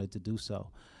honored to do so.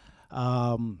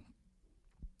 And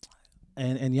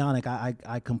Yannick,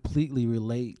 I completely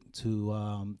relate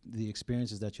to the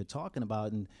experiences that you're talking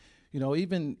about, and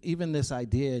even this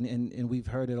idea, and we've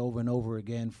heard it over and over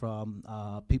again from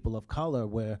people of color,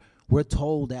 where we're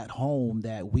told at home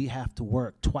that we have to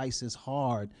work twice as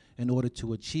hard in order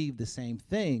to achieve the same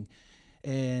thing.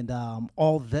 And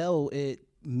although it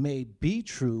may be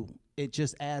true, it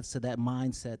just adds to that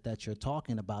mindset that you're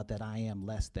talking about, that I am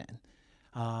less than.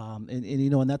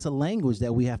 And that's a language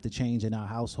that we have to change in our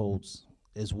households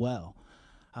as well.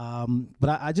 But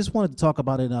I just wanted to talk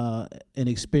about an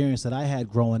experience that I had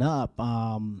growing up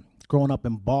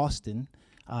in Boston,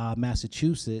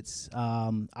 Massachusetts.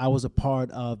 I was a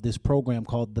part of this program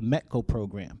called the METCO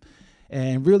program.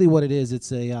 And really what it is,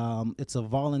 it's a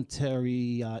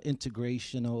voluntary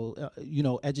integrational,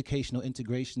 educational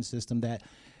integration system that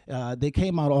they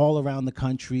came out all around the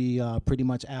country pretty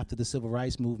much after the Civil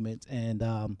Rights Movement.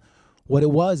 And what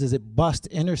it was is it bussed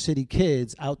inner city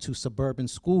kids out to suburban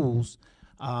schools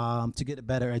to get a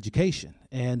better education.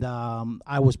 And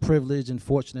I was privileged and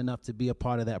fortunate enough to be a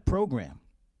part of that program.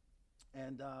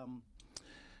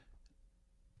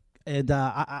 And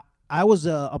I was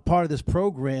a part of this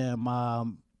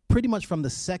program pretty much from the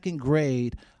second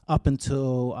grade up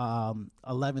until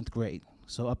 11th grade,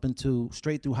 so up into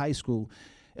straight through high school.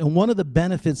 And one of the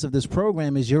benefits of this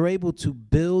program is you're able to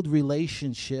build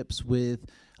relationships with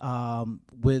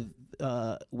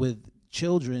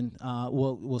children,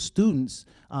 students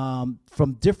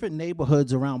from different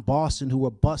neighborhoods around Boston who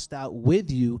were bussed out with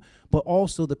you, but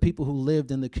also the people who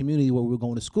lived in the community where we were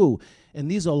going to school. And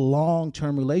these are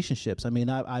long-term relationships. I mean,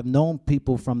 I've known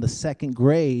people from the second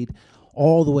grade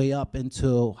all the way up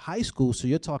until high school, so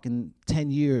you're talking 10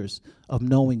 years of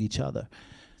knowing each other.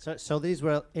 So these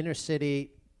were inner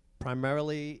city,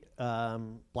 primarily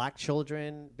black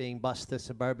children being bused to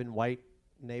suburban white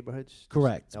neighborhoods?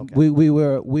 Correct. Okay. We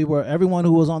were everyone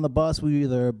who was on the bus, we were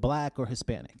either black or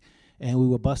Hispanic, and we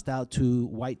were bused out to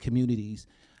white communities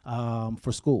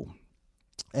for school.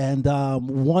 And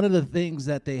one of the things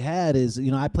that they had is,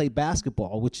 I played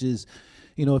basketball, which is,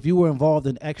 if you were involved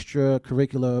in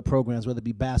extracurricular programs, whether it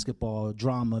be basketball,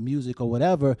 drama, music, or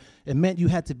whatever, it meant you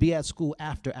had to be at school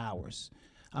after hours.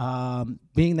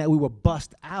 Being that we were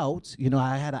bussed out,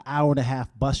 I had an hour and a half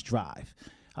bus drive.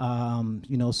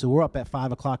 So we're up at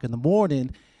 5 o'clock in the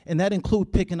morning, and that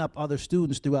included picking up other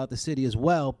students throughout the city as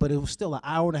well, but it was still an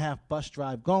hour and a half bus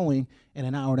drive going and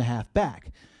an hour and a half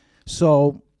back.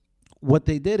 So what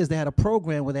they did is they had a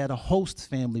program where they had a host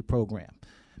family program,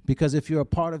 because if you're a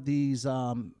part of these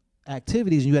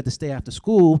activities and you had to stay after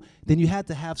school, then you had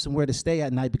to have somewhere to stay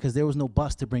at night because there was no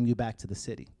bus to bring you back to the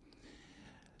city.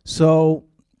 So,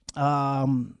 I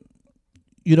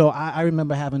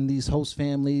remember having these host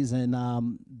families,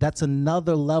 and that's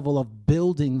another level of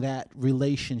building that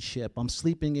relationship. I'm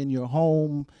sleeping in your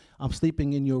home, I'm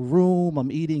sleeping in your room,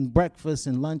 I'm eating breakfast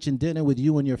and lunch and dinner with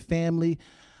you and your family.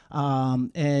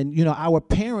 Our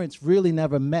parents really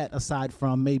never met aside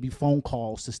from maybe phone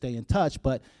calls to stay in touch,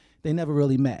 but they never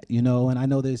really met, and I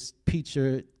know there's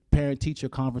parent-teacher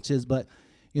conferences, but,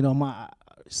 my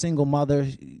single mother,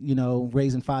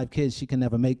 raising 5 kids, she can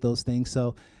never make those things.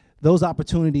 So those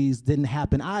opportunities didn't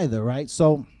happen either, right?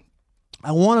 So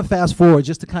I want to fast forward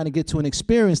just to kind of get to an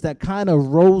experience that kind of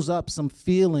rose up some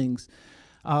feelings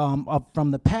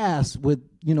from the past with,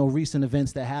 recent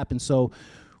events that happened. So,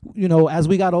 as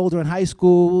we got older in high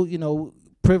school,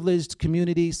 privileged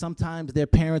communities, sometimes their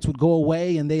parents would go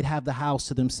away and they'd have the house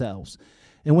to themselves.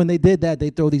 And when they did that,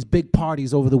 they'd throw these big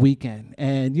parties over the weekend.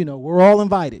 And, we're all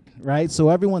invited, right? So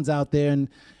everyone's out there. And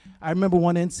I remember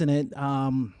one incident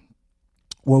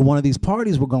where one of these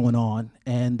parties were going on,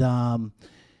 and,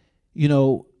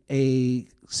 a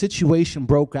situation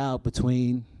broke out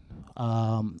between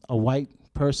a white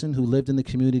person who lived in the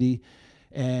community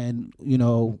and,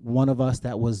 one of us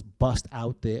that was bussed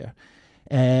out there.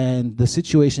 And the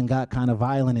situation got kind of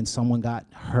violent and someone got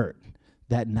hurt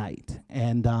that night.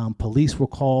 And police were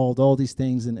called, all these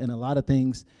things, and a lot of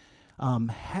things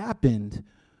happened.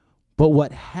 But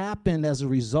what happened as a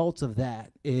result of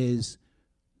that is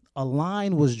a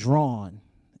line was drawn,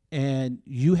 and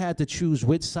you had to choose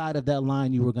which side of that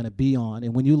line you were going to be on.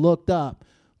 And when you looked up,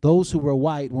 those who were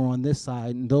white were on this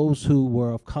side, and those who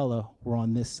were of color were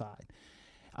on this side.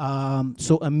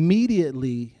 So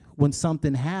immediately when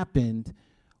something happened,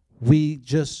 we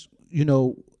just,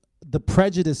 the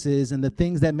prejudices and the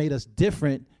things that made us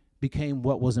different became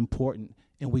what was important,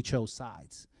 and we chose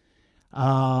sides,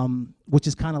 which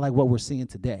is kind of like what we're seeing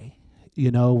today.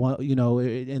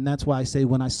 And that's why I say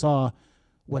when I saw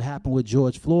what happened with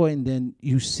George Floyd, and then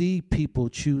you see people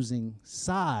choosing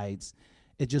sides,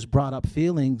 it just brought up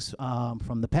feelings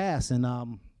from the past. And, I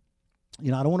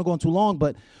don't want to go on too long,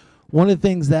 but one of the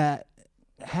things that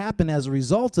happened as a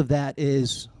result of that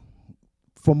is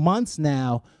for months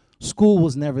now, school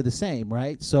was never the same,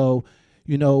 right? So,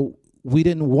 we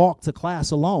didn't walk to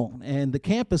class alone, and the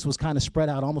campus was kind of spread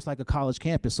out almost like a college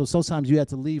campus. So sometimes you had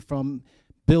to leave from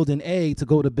building A to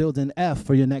go to building F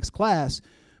for your next class,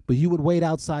 but you would wait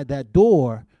outside that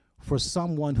door for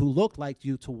someone who looked like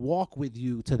you to walk with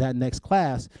you to that next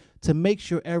class to make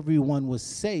sure everyone was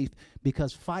safe,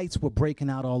 because fights were breaking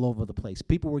out all over the place.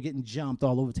 People were getting jumped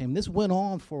all over the time. This went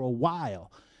on for a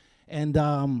while. And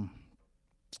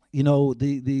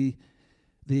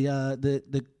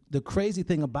the crazy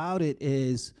thing about it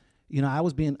is, I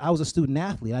was a student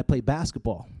athlete. I played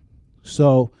basketball.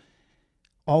 So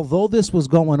although this was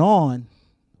going on,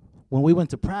 when we went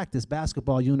to practice,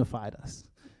 basketball unified us.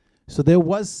 So there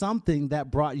was something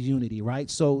that brought unity, right?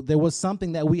 So there was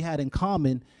something that we had in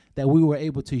common that we were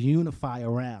able to unify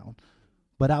around.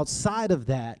 But outside of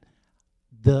that,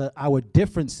 our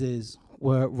differences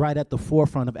were right at the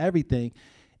forefront of everything,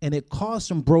 and it caused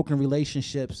some broken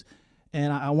relationships.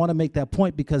 And I want to make that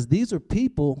point because these are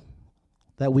people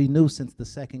that we knew since the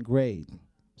 2nd grade.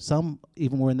 Some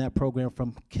even were in that program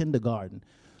from kindergarten.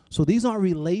 So these aren't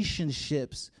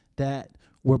relationships that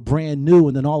were brand new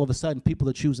and then all of a sudden people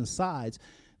are choosing sides.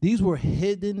 These were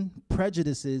hidden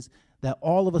prejudices that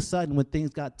all of a sudden when things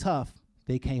got tough,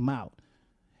 they came out.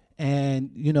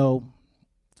 And,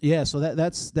 so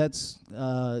that's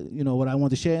what I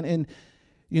want to share. And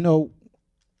the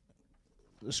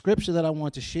scripture that I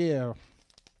want to share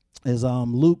is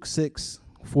Luke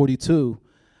 6:42,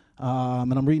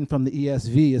 and I'm reading from the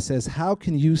ESV. It says, "How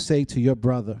can you say to your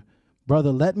brother,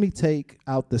 'Brother, let me take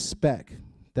out the speck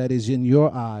that is in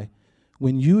your eye,'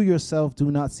 when you yourself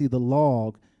do not see the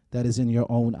log that is in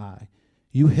your own eye?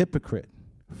 You hypocrite,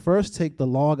 first take the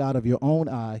log out of your own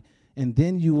eye, and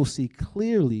then you will see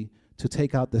clearly to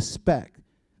take out the speck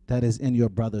that is in your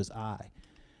brother's eye."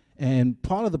 And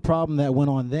part of the problem that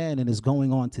went on then and is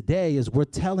going on today is we're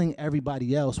telling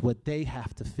everybody else what they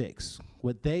have to fix,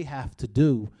 what they have to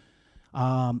do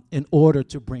in order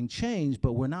to bring change,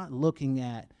 but we're not looking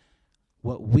at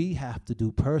what we have to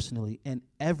do personally. And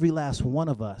every last one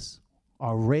of us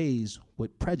are raised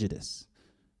with prejudice.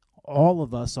 All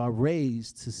of us are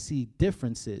raised to see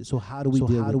differences. So how do we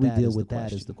deal with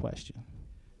that is the question.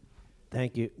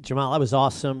 Thank you, Jamal. That was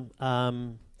awesome.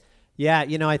 Yeah,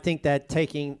 I think that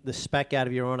taking the speck out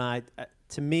of your own eye,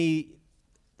 to me,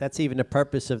 that's even the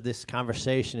purpose of this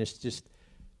conversation, is just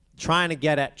trying to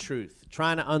get at truth,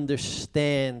 trying to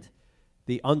understand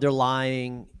the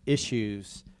underlying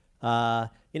issues.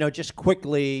 Just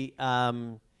quickly,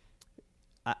 I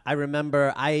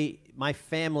remember my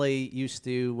family used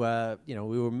to,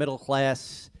 we were middle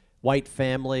class, white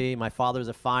family. My father was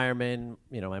a fireman.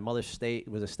 My mother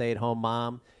was a stay-at-home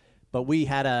mom. But we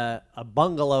had a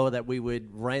bungalow that we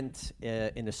would rent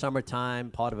in the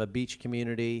summertime, part of a beach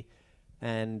community.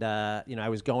 And, I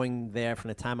was going there from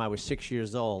the time I was 6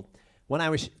 years old. When I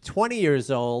was 20 years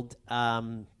old,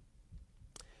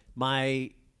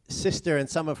 my sister and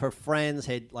some of her friends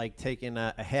had, taken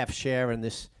a half share in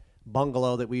this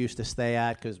bungalow that we used to stay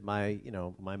at because my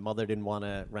mother didn't want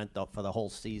to rent up for the whole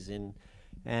season.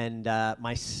 And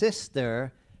my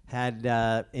sister had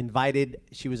invited,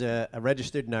 she was a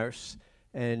registered nurse,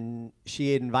 and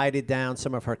she had invited down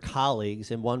some of her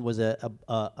colleagues, and one was an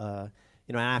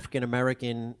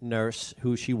African-American nurse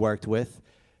who she worked with,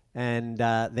 and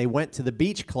they went to the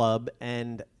beach club,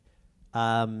 and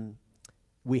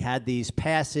we had these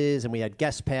passes, and we had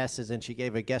guest passes, and she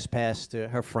gave a guest pass to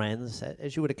her friends,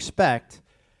 as you would expect.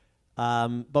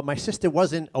 But my sister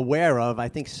wasn't aware of, I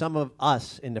think some of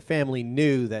us in the family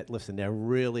knew that, listen, they're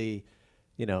really,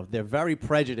 they're very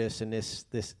prejudiced in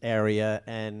this area,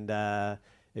 and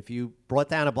if you brought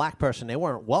down a black person, they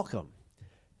weren't welcome.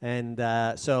 And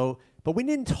but we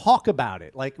didn't talk about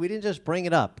it. We didn't just bring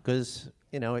it up because,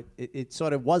 it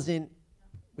sort of wasn't,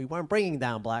 we weren't bringing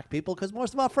down black people because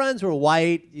most of our friends were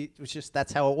white. It was just,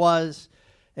 that's how it was.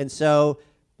 And so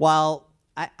while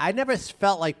I never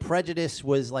felt like prejudice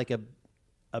was like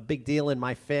a big deal in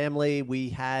my family, we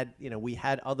had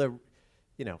other,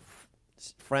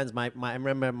 friends. I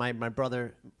remember my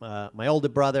brother, my older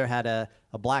brother had a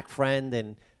black friend,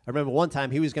 and I remember one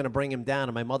time he was going to bring him down,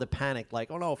 and my mother panicked,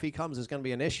 like, oh no, if he comes, there's going to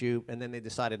be an issue, and then they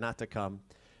decided not to come.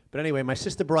 But anyway, my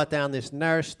sister brought down this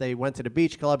nurse. They went to the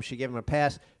beach club. She gave him a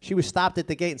pass. She was stopped at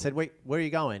the gate and said, wait, where are you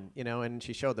going? And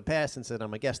she showed the pass and said,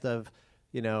 I'm a guest of,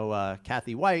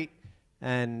 Kathy White,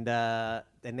 and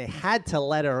they had to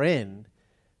let her in,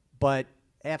 but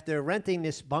after renting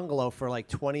this bungalow for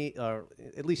 20 or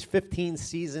at least 15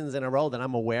 seasons in a row that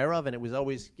I'm aware of, and it was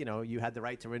always, you had the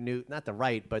right to renew, not the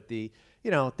right, but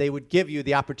they would give you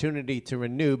the opportunity to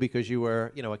renew because you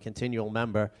were, a continual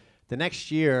member. The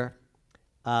next year,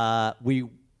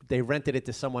 they rented it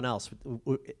to someone else.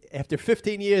 After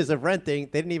 15 years of renting,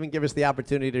 they didn't even give us the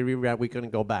opportunity to re-rent. We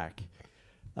couldn't go back.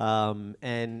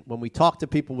 And when we talked to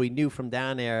people we knew from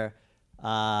down there,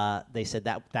 they said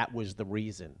that was the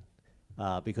reason.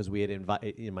 Because we had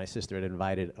my sister had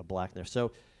invited a black nurse.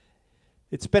 So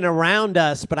it's been around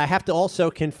us, but I have to also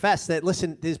confess that,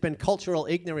 listen, there's been cultural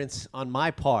ignorance on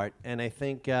my part, and I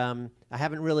think I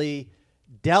haven't really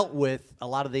dealt with a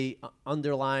lot of the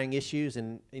underlying issues,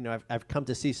 and I've come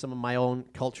to see some of my own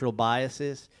cultural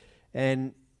biases,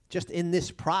 and just in this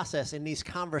process, in these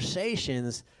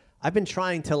conversations, I've been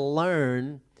trying to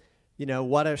learn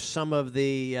what are some of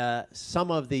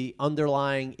the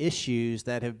underlying issues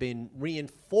that have been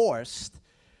reinforced?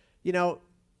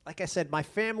 Like I said, my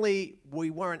family, we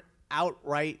weren't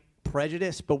outright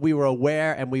prejudiced, but we were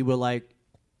aware, and we were like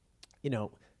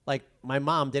my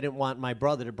mom didn't want my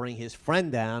brother to bring his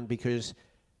friend down because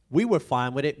we were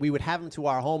fine with it. We would have him to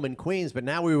our home in Queens, but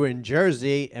now we were in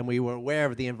Jersey, and we were aware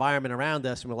of the environment around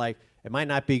us, and we're like, it might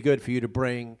not be good for you to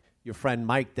bring your friend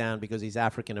Mike down because he's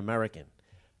African American.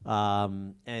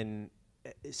 And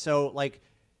so,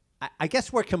 I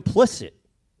guess we're complicit,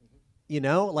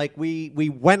 we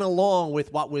went along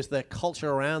with what was the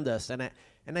culture around us. And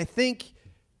I think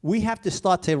we have to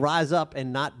start to rise up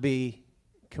and not be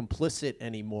complicit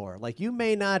anymore. You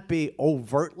may not be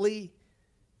overtly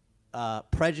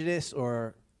prejudiced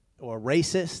or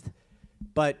racist,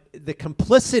 but the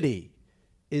complicity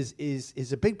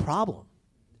is a big problem,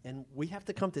 and we have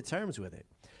to come to terms with it.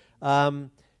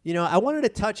 I wanted to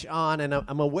touch on, and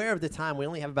I'm aware of the time, we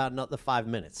only have about another 5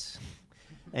 minutes.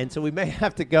 And so we may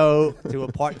have to go to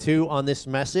a part 2 on this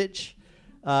message.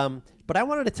 But I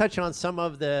wanted to touch on some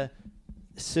of the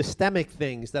systemic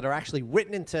things that are actually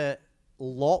written into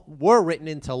law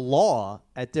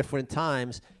at different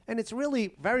times, And it's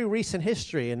really very recent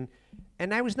history, and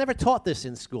I was never taught this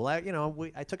in school.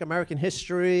 I took American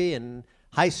history in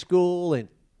high school and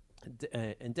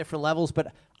different levels,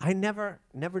 but I never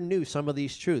knew some of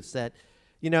these truths that,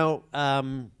 in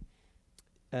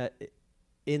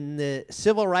the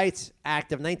Civil Rights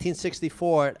Act of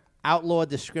 1964, it outlawed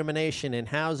discrimination in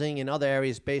housing and other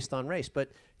areas based on race. But,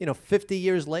 50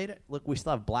 years later, look, we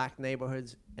still have black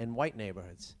neighborhoods and white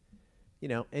neighborhoods.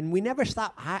 And we never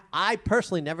stop. I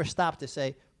personally never stopped to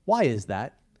say, why is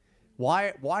that?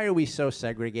 Why are we so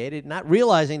segregated? Not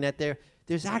realizing that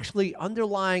there's actually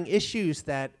underlying issues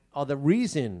that are the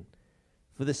reason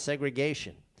for this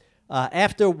segregation.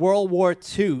 After World War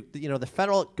II, the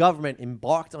federal government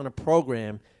embarked on a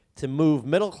program to move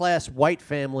middle-class white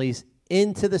families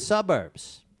into the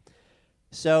suburbs.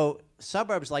 So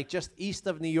suburbs like just east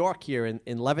of New York here in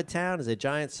Levittown is a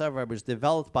giant suburb. It was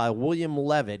developed by William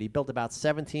Levitt. He built about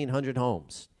 1,700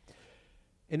 homes.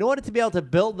 In order to be able to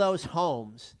build those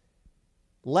homes,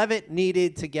 Levitt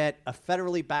needed to get a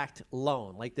federally backed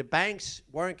loan. Like, the banks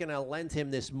weren't going to lend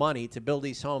him this money to build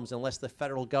these homes unless the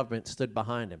federal government stood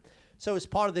behind him. So as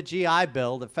part of the GI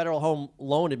Bill, the Federal Home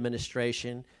Loan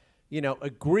Administration,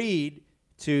 agreed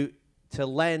to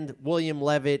lend William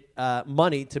Levitt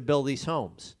money to build these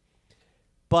homes.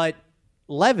 But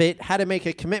Levitt had to make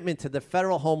a commitment to the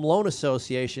Federal Home Loan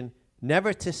Association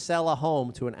never to sell a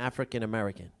home to an African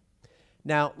American.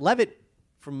 Now, Levitt,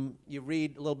 you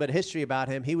read a little bit of history about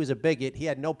him, he was a bigot. He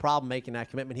had no problem making that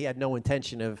commitment. He had no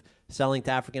intention of selling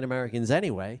to African Americans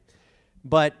anyway.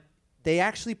 But they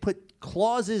actually put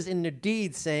clauses in their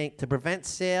deed saying to prevent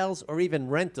sales or even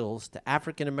rentals to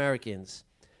African Americans.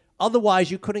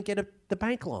 Otherwise, you couldn't get the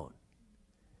bank loan.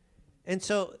 And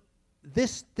so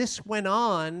this went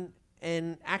on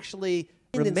and actually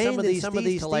remained in some of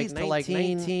these deeds till like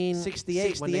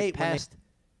 1968 when they passed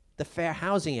the Fair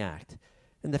Housing Act.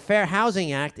 And the Fair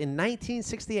Housing Act in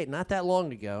 1968, not that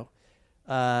long ago,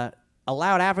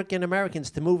 allowed African Americans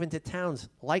to move into towns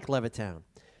like Levittown.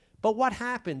 But what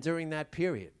happened during that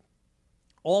period?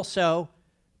 Also,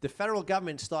 the federal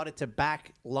government started to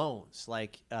back loans,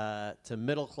 like to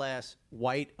middle-class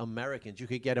white Americans. You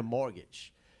could get a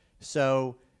mortgage.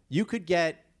 So you could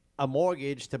get a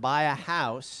mortgage to buy a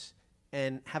house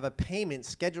and have a payment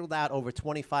scheduled out over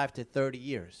 25 to 30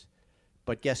 years.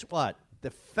 But guess what? The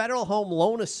Federal Home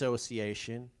Loan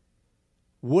Association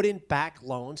wouldn't back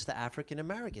loans to African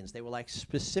Americans. They were like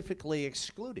specifically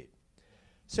excluded.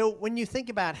 So when you think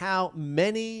about how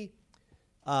many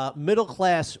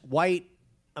middle-class white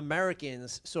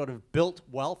Americans sort of built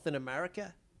wealth in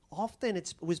America, often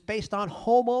it was based on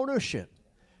home ownership.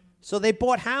 So they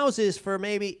bought houses for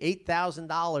maybe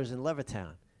 $8,000 in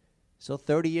Levittown. So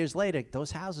 30 years later,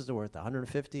 those houses are worth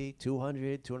 $150,000,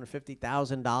 $200,000,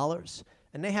 $250,000,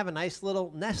 and they have a nice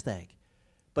little nest egg.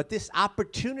 But this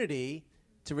opportunity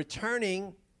to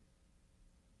returning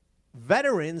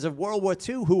veterans of World War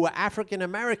II who were African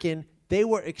American, they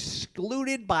were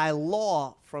excluded by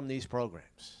law from these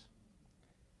programs.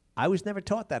 I was never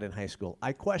taught that in high school.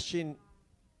 I question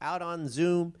out on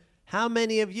Zoom, how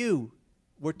many of you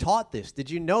were taught this? Did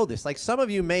you know this? Like, some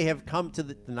of you may have come to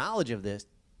the knowledge of this,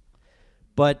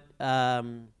 but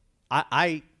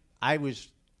I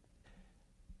was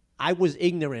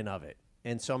ignorant of it,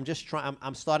 and so I'm just trying.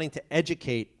 I'm starting to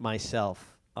educate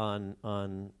myself on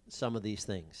some of these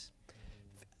things.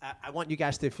 I want you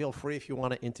guys to feel free if you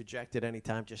want to interject at any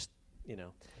time. Just the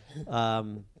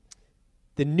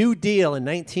New Deal in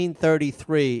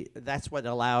 1933. That's what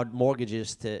allowed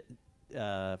mortgages to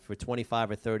for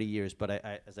 25 or 30 years. But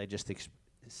as I just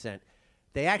said,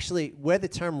 they actually, where the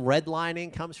term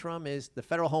redlining comes from is the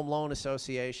Federal Home Loan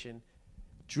Association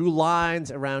drew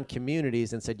lines around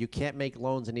communities and said you can't make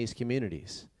loans in these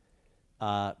communities.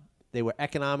 They were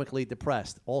economically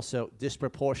depressed, also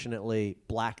disproportionately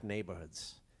black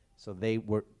neighborhoods. So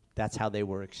that's how they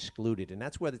were excluded. And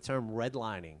that's where the term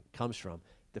redlining comes from.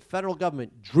 The federal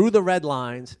government drew the red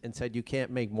lines and said you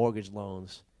can't make mortgage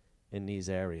loans in these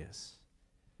areas.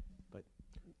 But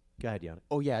go ahead, Yannick.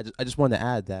 Oh, yeah, I just wanted to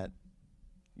add that.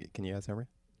 Can you guys hear me?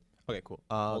 Okay, cool.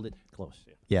 Hold it close.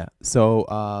 Yeah, so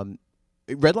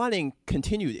redlining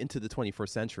continued into the 21st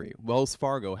century. Wells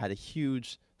Fargo had a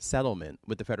huge settlement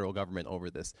with the federal government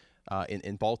over this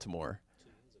in Baltimore. 2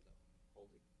 years ago.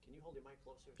 Can you hold your mic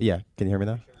closer? Yeah, can you hear me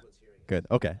now? Good,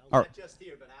 okay. Not just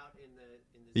here, but out in the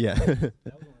Yeah. That was only,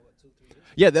 what, 2-3 years ago?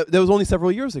 Yeah, that was only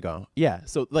several years ago. Yeah,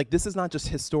 so like this is not just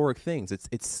historic things.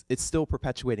 It's still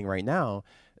perpetuating right now,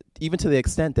 even to the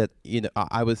extent that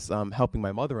I was helping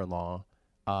my mother-in-law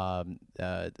try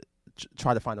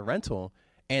to find a rental,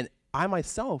 and I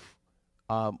myself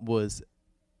was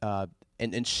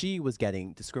And she was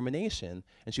getting discrimination,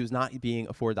 and she was not being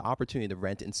afforded the opportunity to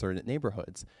rent in certain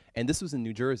neighborhoods. And this was in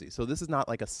New Jersey. So this is not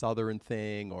like a Southern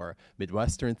thing or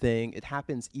Midwestern thing. It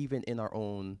happens even in our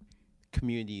own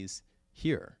communities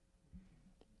here.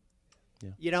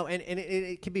 Yeah. You know, and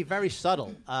it can be very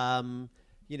subtle.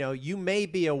 You know, you may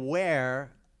be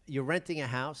aware you're renting a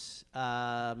house,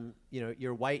 you know,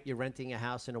 you're white, you're renting a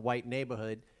house in a white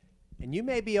neighborhood, and you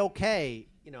may be okay,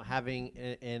 you know, having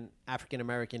an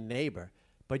African-American neighbor.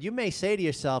 But you may say to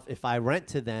yourself, if I rent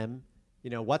to them, you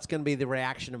know, what's going to be the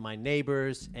reaction of my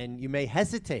neighbors? And you may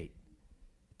hesitate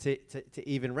to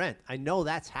even rent. I know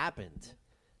that's happened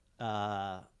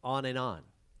on and on.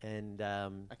 And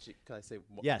actually, can I say?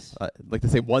 Yes. I'd like to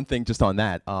say one thing just on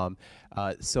that.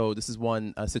 So this is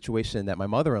one situation that my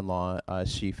mother-in-law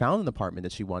she found an apartment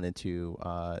that she wanted to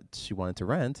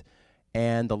rent,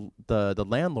 and the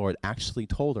landlord actually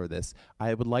told her this: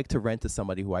 I would like to rent to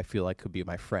somebody who I feel like could be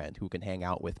my friend, who can hang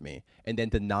out with me, and then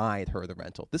denied her the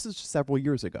rental. This is several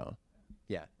years ago.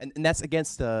 Yeah, and that's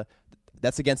against the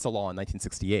law in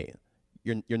 1968.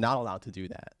 You're not allowed to do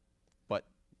that, but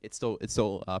it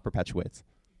still perpetuates.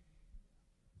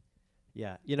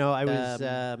 Yeah, you know, I was,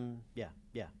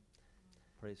 yeah.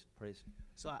 Praise.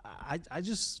 So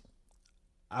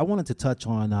I wanted to touch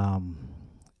on,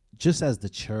 just as the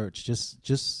church,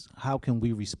 just how can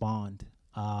we respond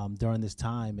during this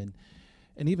time,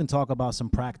 and even talk about some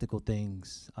practical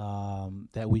things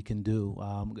that we can do.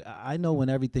 I know when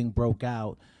everything broke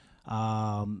out,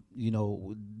 you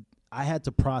know, I had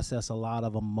to process a lot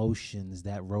of emotions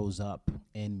that rose up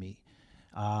in me.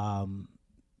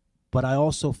 But I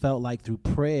also felt like through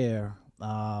prayer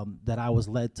that I was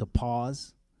led to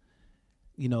pause,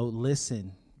 you know,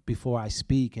 listen before I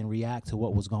speak and react to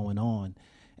what was going on.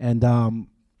 And,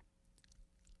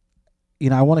 you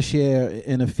know, I want to share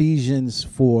in Ephesians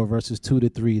 4, verses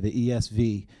 2-3, the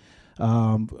ESV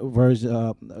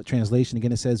translation.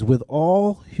 Again, it says, with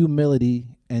all humility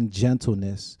and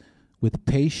gentleness, with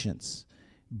patience,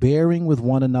 bearing with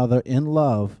one another in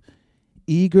love,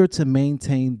 eager to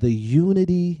maintain the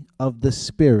unity of the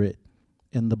Spirit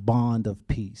in the bond of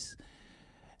peace.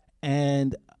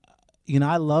 And, you know,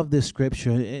 I love this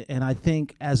scripture, and I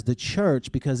think as the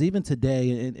church, because even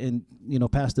today, and you know,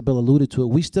 Pastor Bill alluded to it,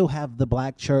 we still have the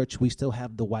black church, we still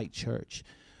have the white church.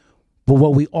 But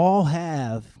what we all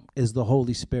have is the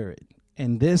Holy Spirit.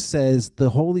 And this says the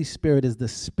Holy Spirit is the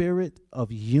spirit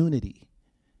of unity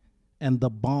and the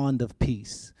bond of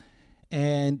peace.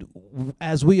 And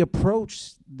as we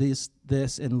approach this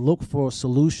and look for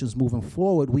solutions moving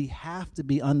forward, we have to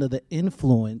be under the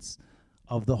influence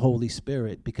of the Holy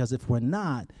Spirit. Because if we're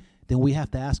not, then we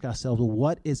have to ask ourselves, well,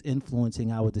 what is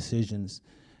influencing our decisions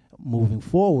moving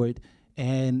forward?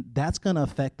 And that's going to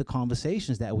affect the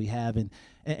conversations that we have.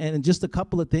 And just a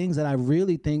couple of things that I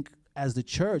really think as the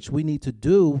church we need to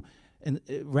do, and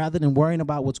rather than worrying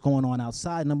about what's going on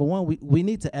outside, number one, we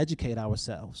need to educate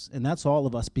ourselves. And that's all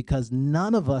of us, because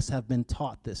none of us have been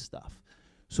taught this stuff.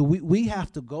 So we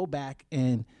have to go back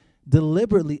and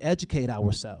deliberately educate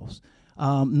ourselves.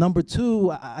 Number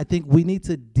two, I think we need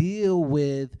to deal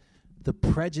with the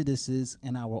prejudices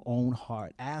in our own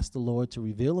heart. Ask the Lord to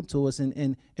reveal them to us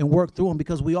and work through them,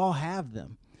 because we all have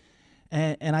them.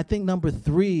 And I think number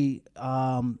three,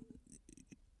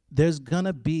 there's going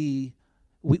to be,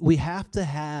 we have to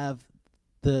have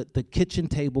the kitchen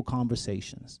table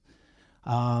conversations,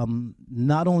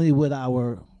 not only with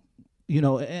our, you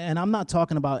know, and I'm not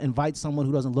talking about invite someone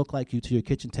who doesn't look like you to your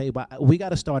kitchen table. We got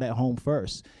to start at home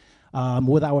first,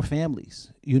 with our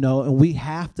families, you know, and we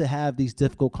have to have these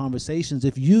difficult conversations.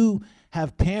 If you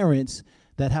have parents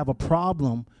that have a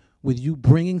problem with you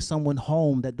bringing someone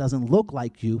home that doesn't look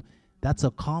like you, that's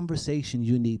a conversation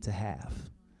you need to have.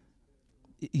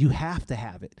 You have to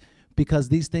have it, because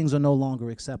these things are no longer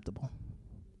acceptable.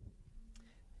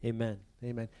 Amen.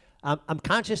 Amen. I'm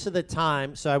conscious of the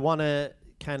time, so I want to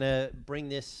kind of bring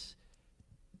this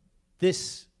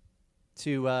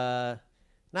to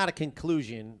not a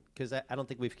conclusion, because I don't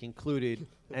think we've concluded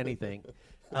anything.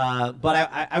 But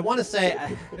I want to say,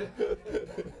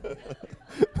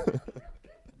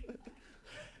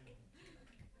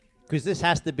 because this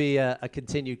has to be a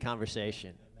continued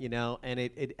conversation, you know, and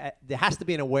there has to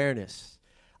be an awareness.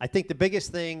 I think the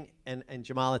biggest thing, and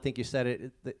Jamal, I think you said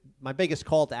it, my biggest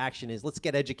call to action is let's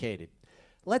get educated.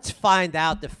 Let's find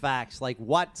out the facts, like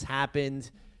what's happened.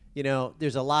 You know,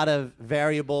 there's a lot of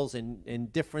variables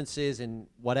and differences and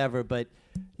whatever, but,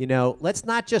 you know, let's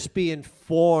not just be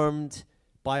informed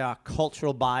by our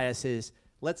cultural biases.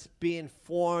 Let's be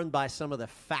informed by some of the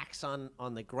facts on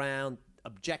the ground,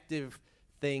 objective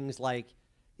things like,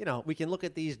 you know, we can look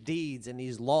at these deeds and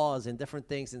these laws and different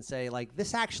things and say, like,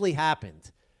 this actually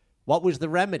happened. What was the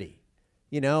remedy?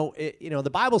 You know, the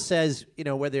Bible says, you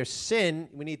know, where there's sin,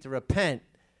 we need to repent.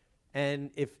 And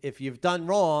if you've done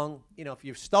wrong, you know, if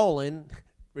you've stolen,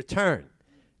 return.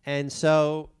 And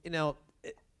so, you know,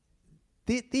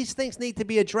 these things need to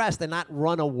be addressed and not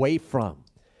run away from.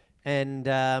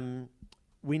 And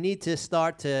we need to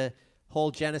start to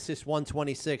hold Genesis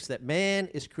 1:26, that man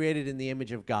is created in the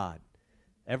image of God.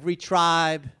 Every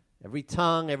tribe, every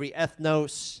tongue, every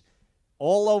ethnos,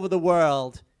 all over the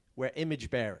world, we're image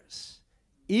bearers.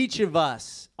 Each of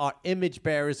us are image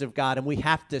bearers of God, and we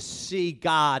have to see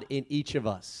God in each of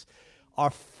us. Our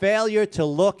failure to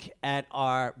look at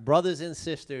our brothers and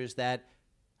sisters that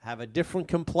have a different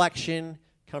complexion,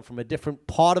 come from a different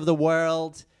part of the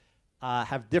world,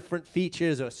 have different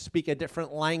features or speak a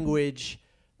different language,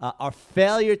 our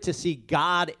failure to see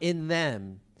God in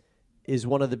them is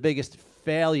one of the biggest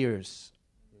failures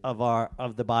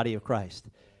of the body of Christ.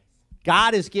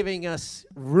 God is giving us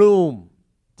room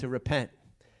to repent.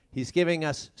 He's giving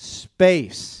us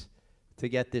space to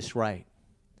get this right.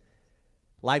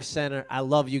 Life Center, I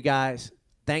love you guys.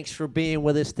 Thanks for being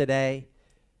with us today.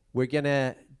 We're going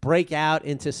to break out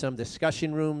into some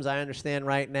discussion rooms, I understand,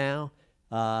 right now.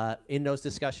 In those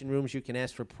discussion rooms, you can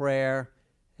ask for prayer.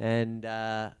 And,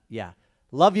 yeah.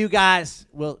 Love you guys.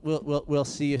 We'll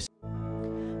see you soon.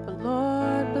 The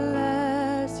Lord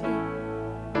bless you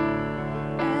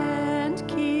and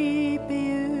keep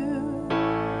you.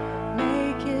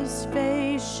 Make his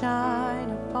face shine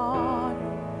upon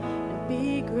you and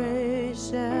be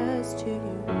gracious to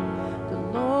you. The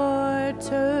Lord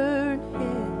turn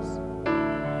his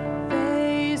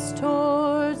face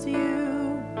towards you.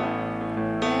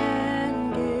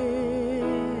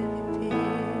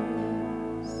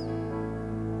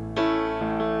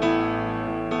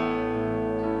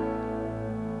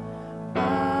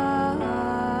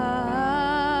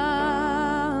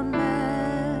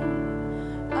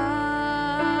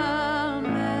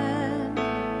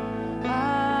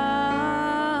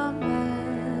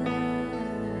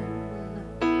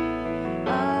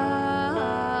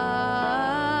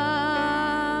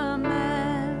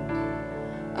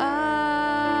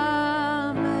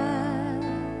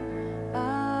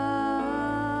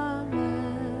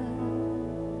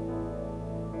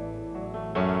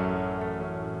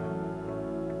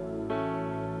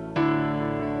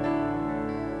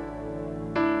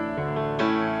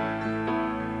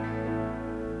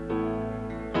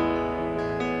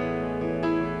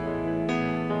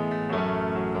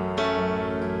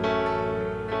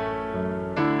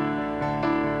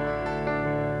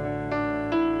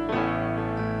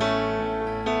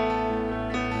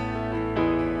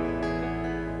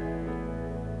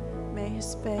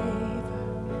 His favor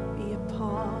be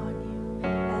upon you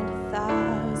and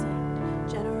 1,000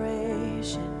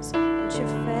 generations, and your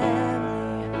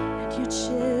family and your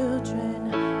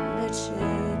children and their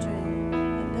children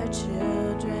and their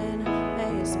children.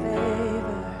 May his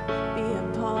favor be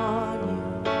upon you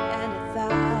and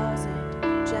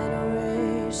 1,000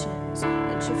 generations,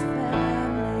 and your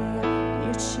family and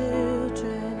your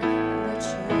children and their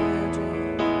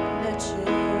children and their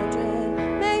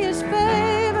children. May his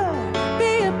favor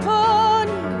upon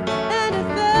you and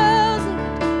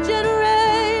 1,000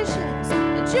 generations,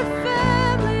 and your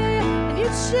family and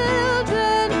your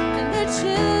children and their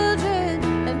children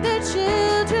and their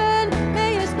children.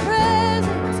 May his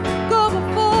presence go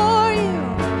before you.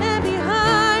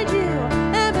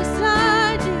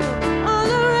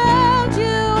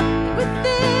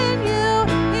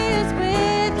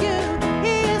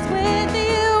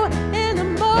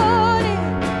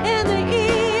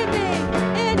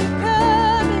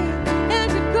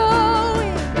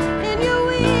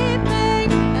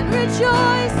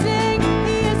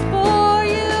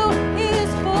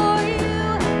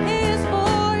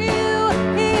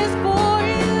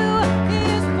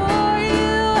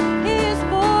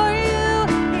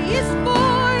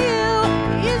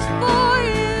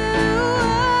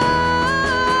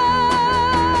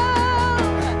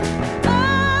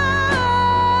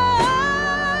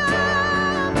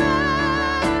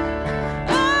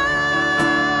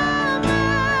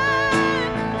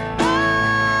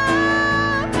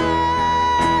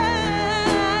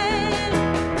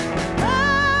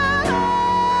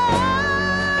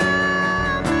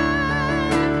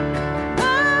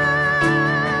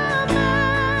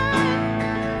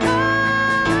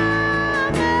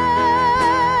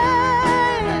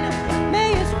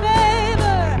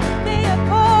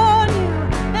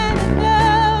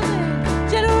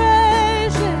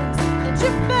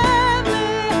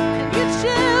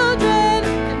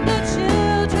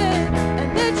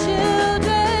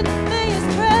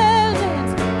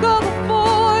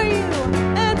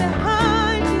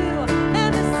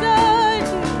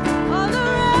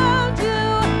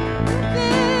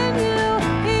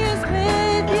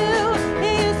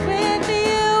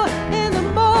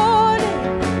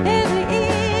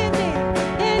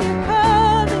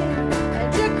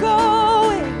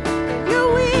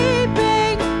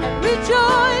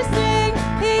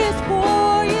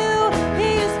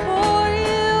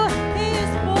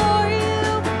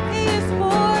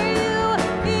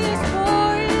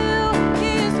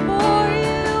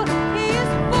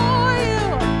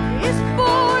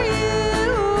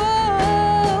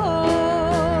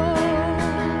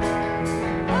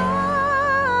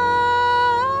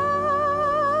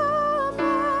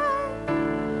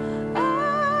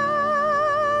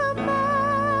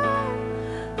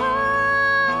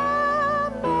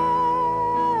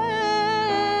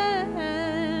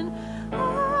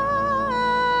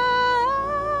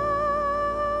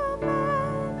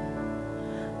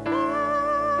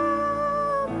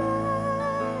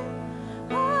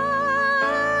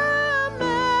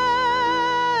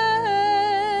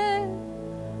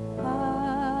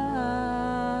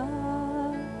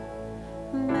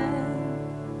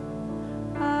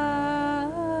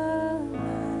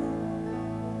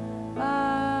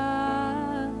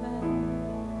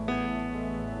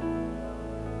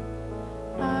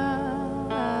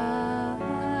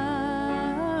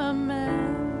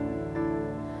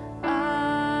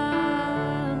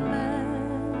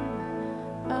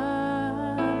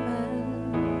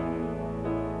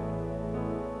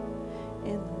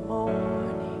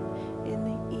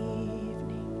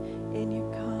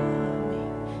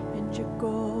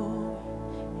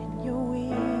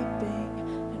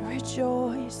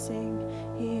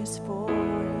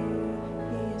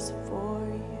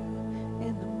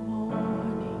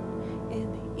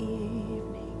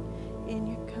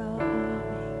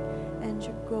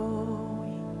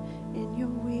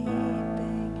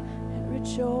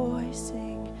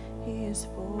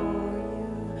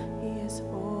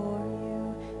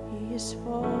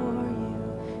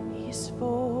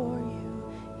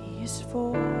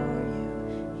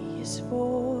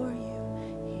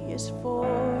 for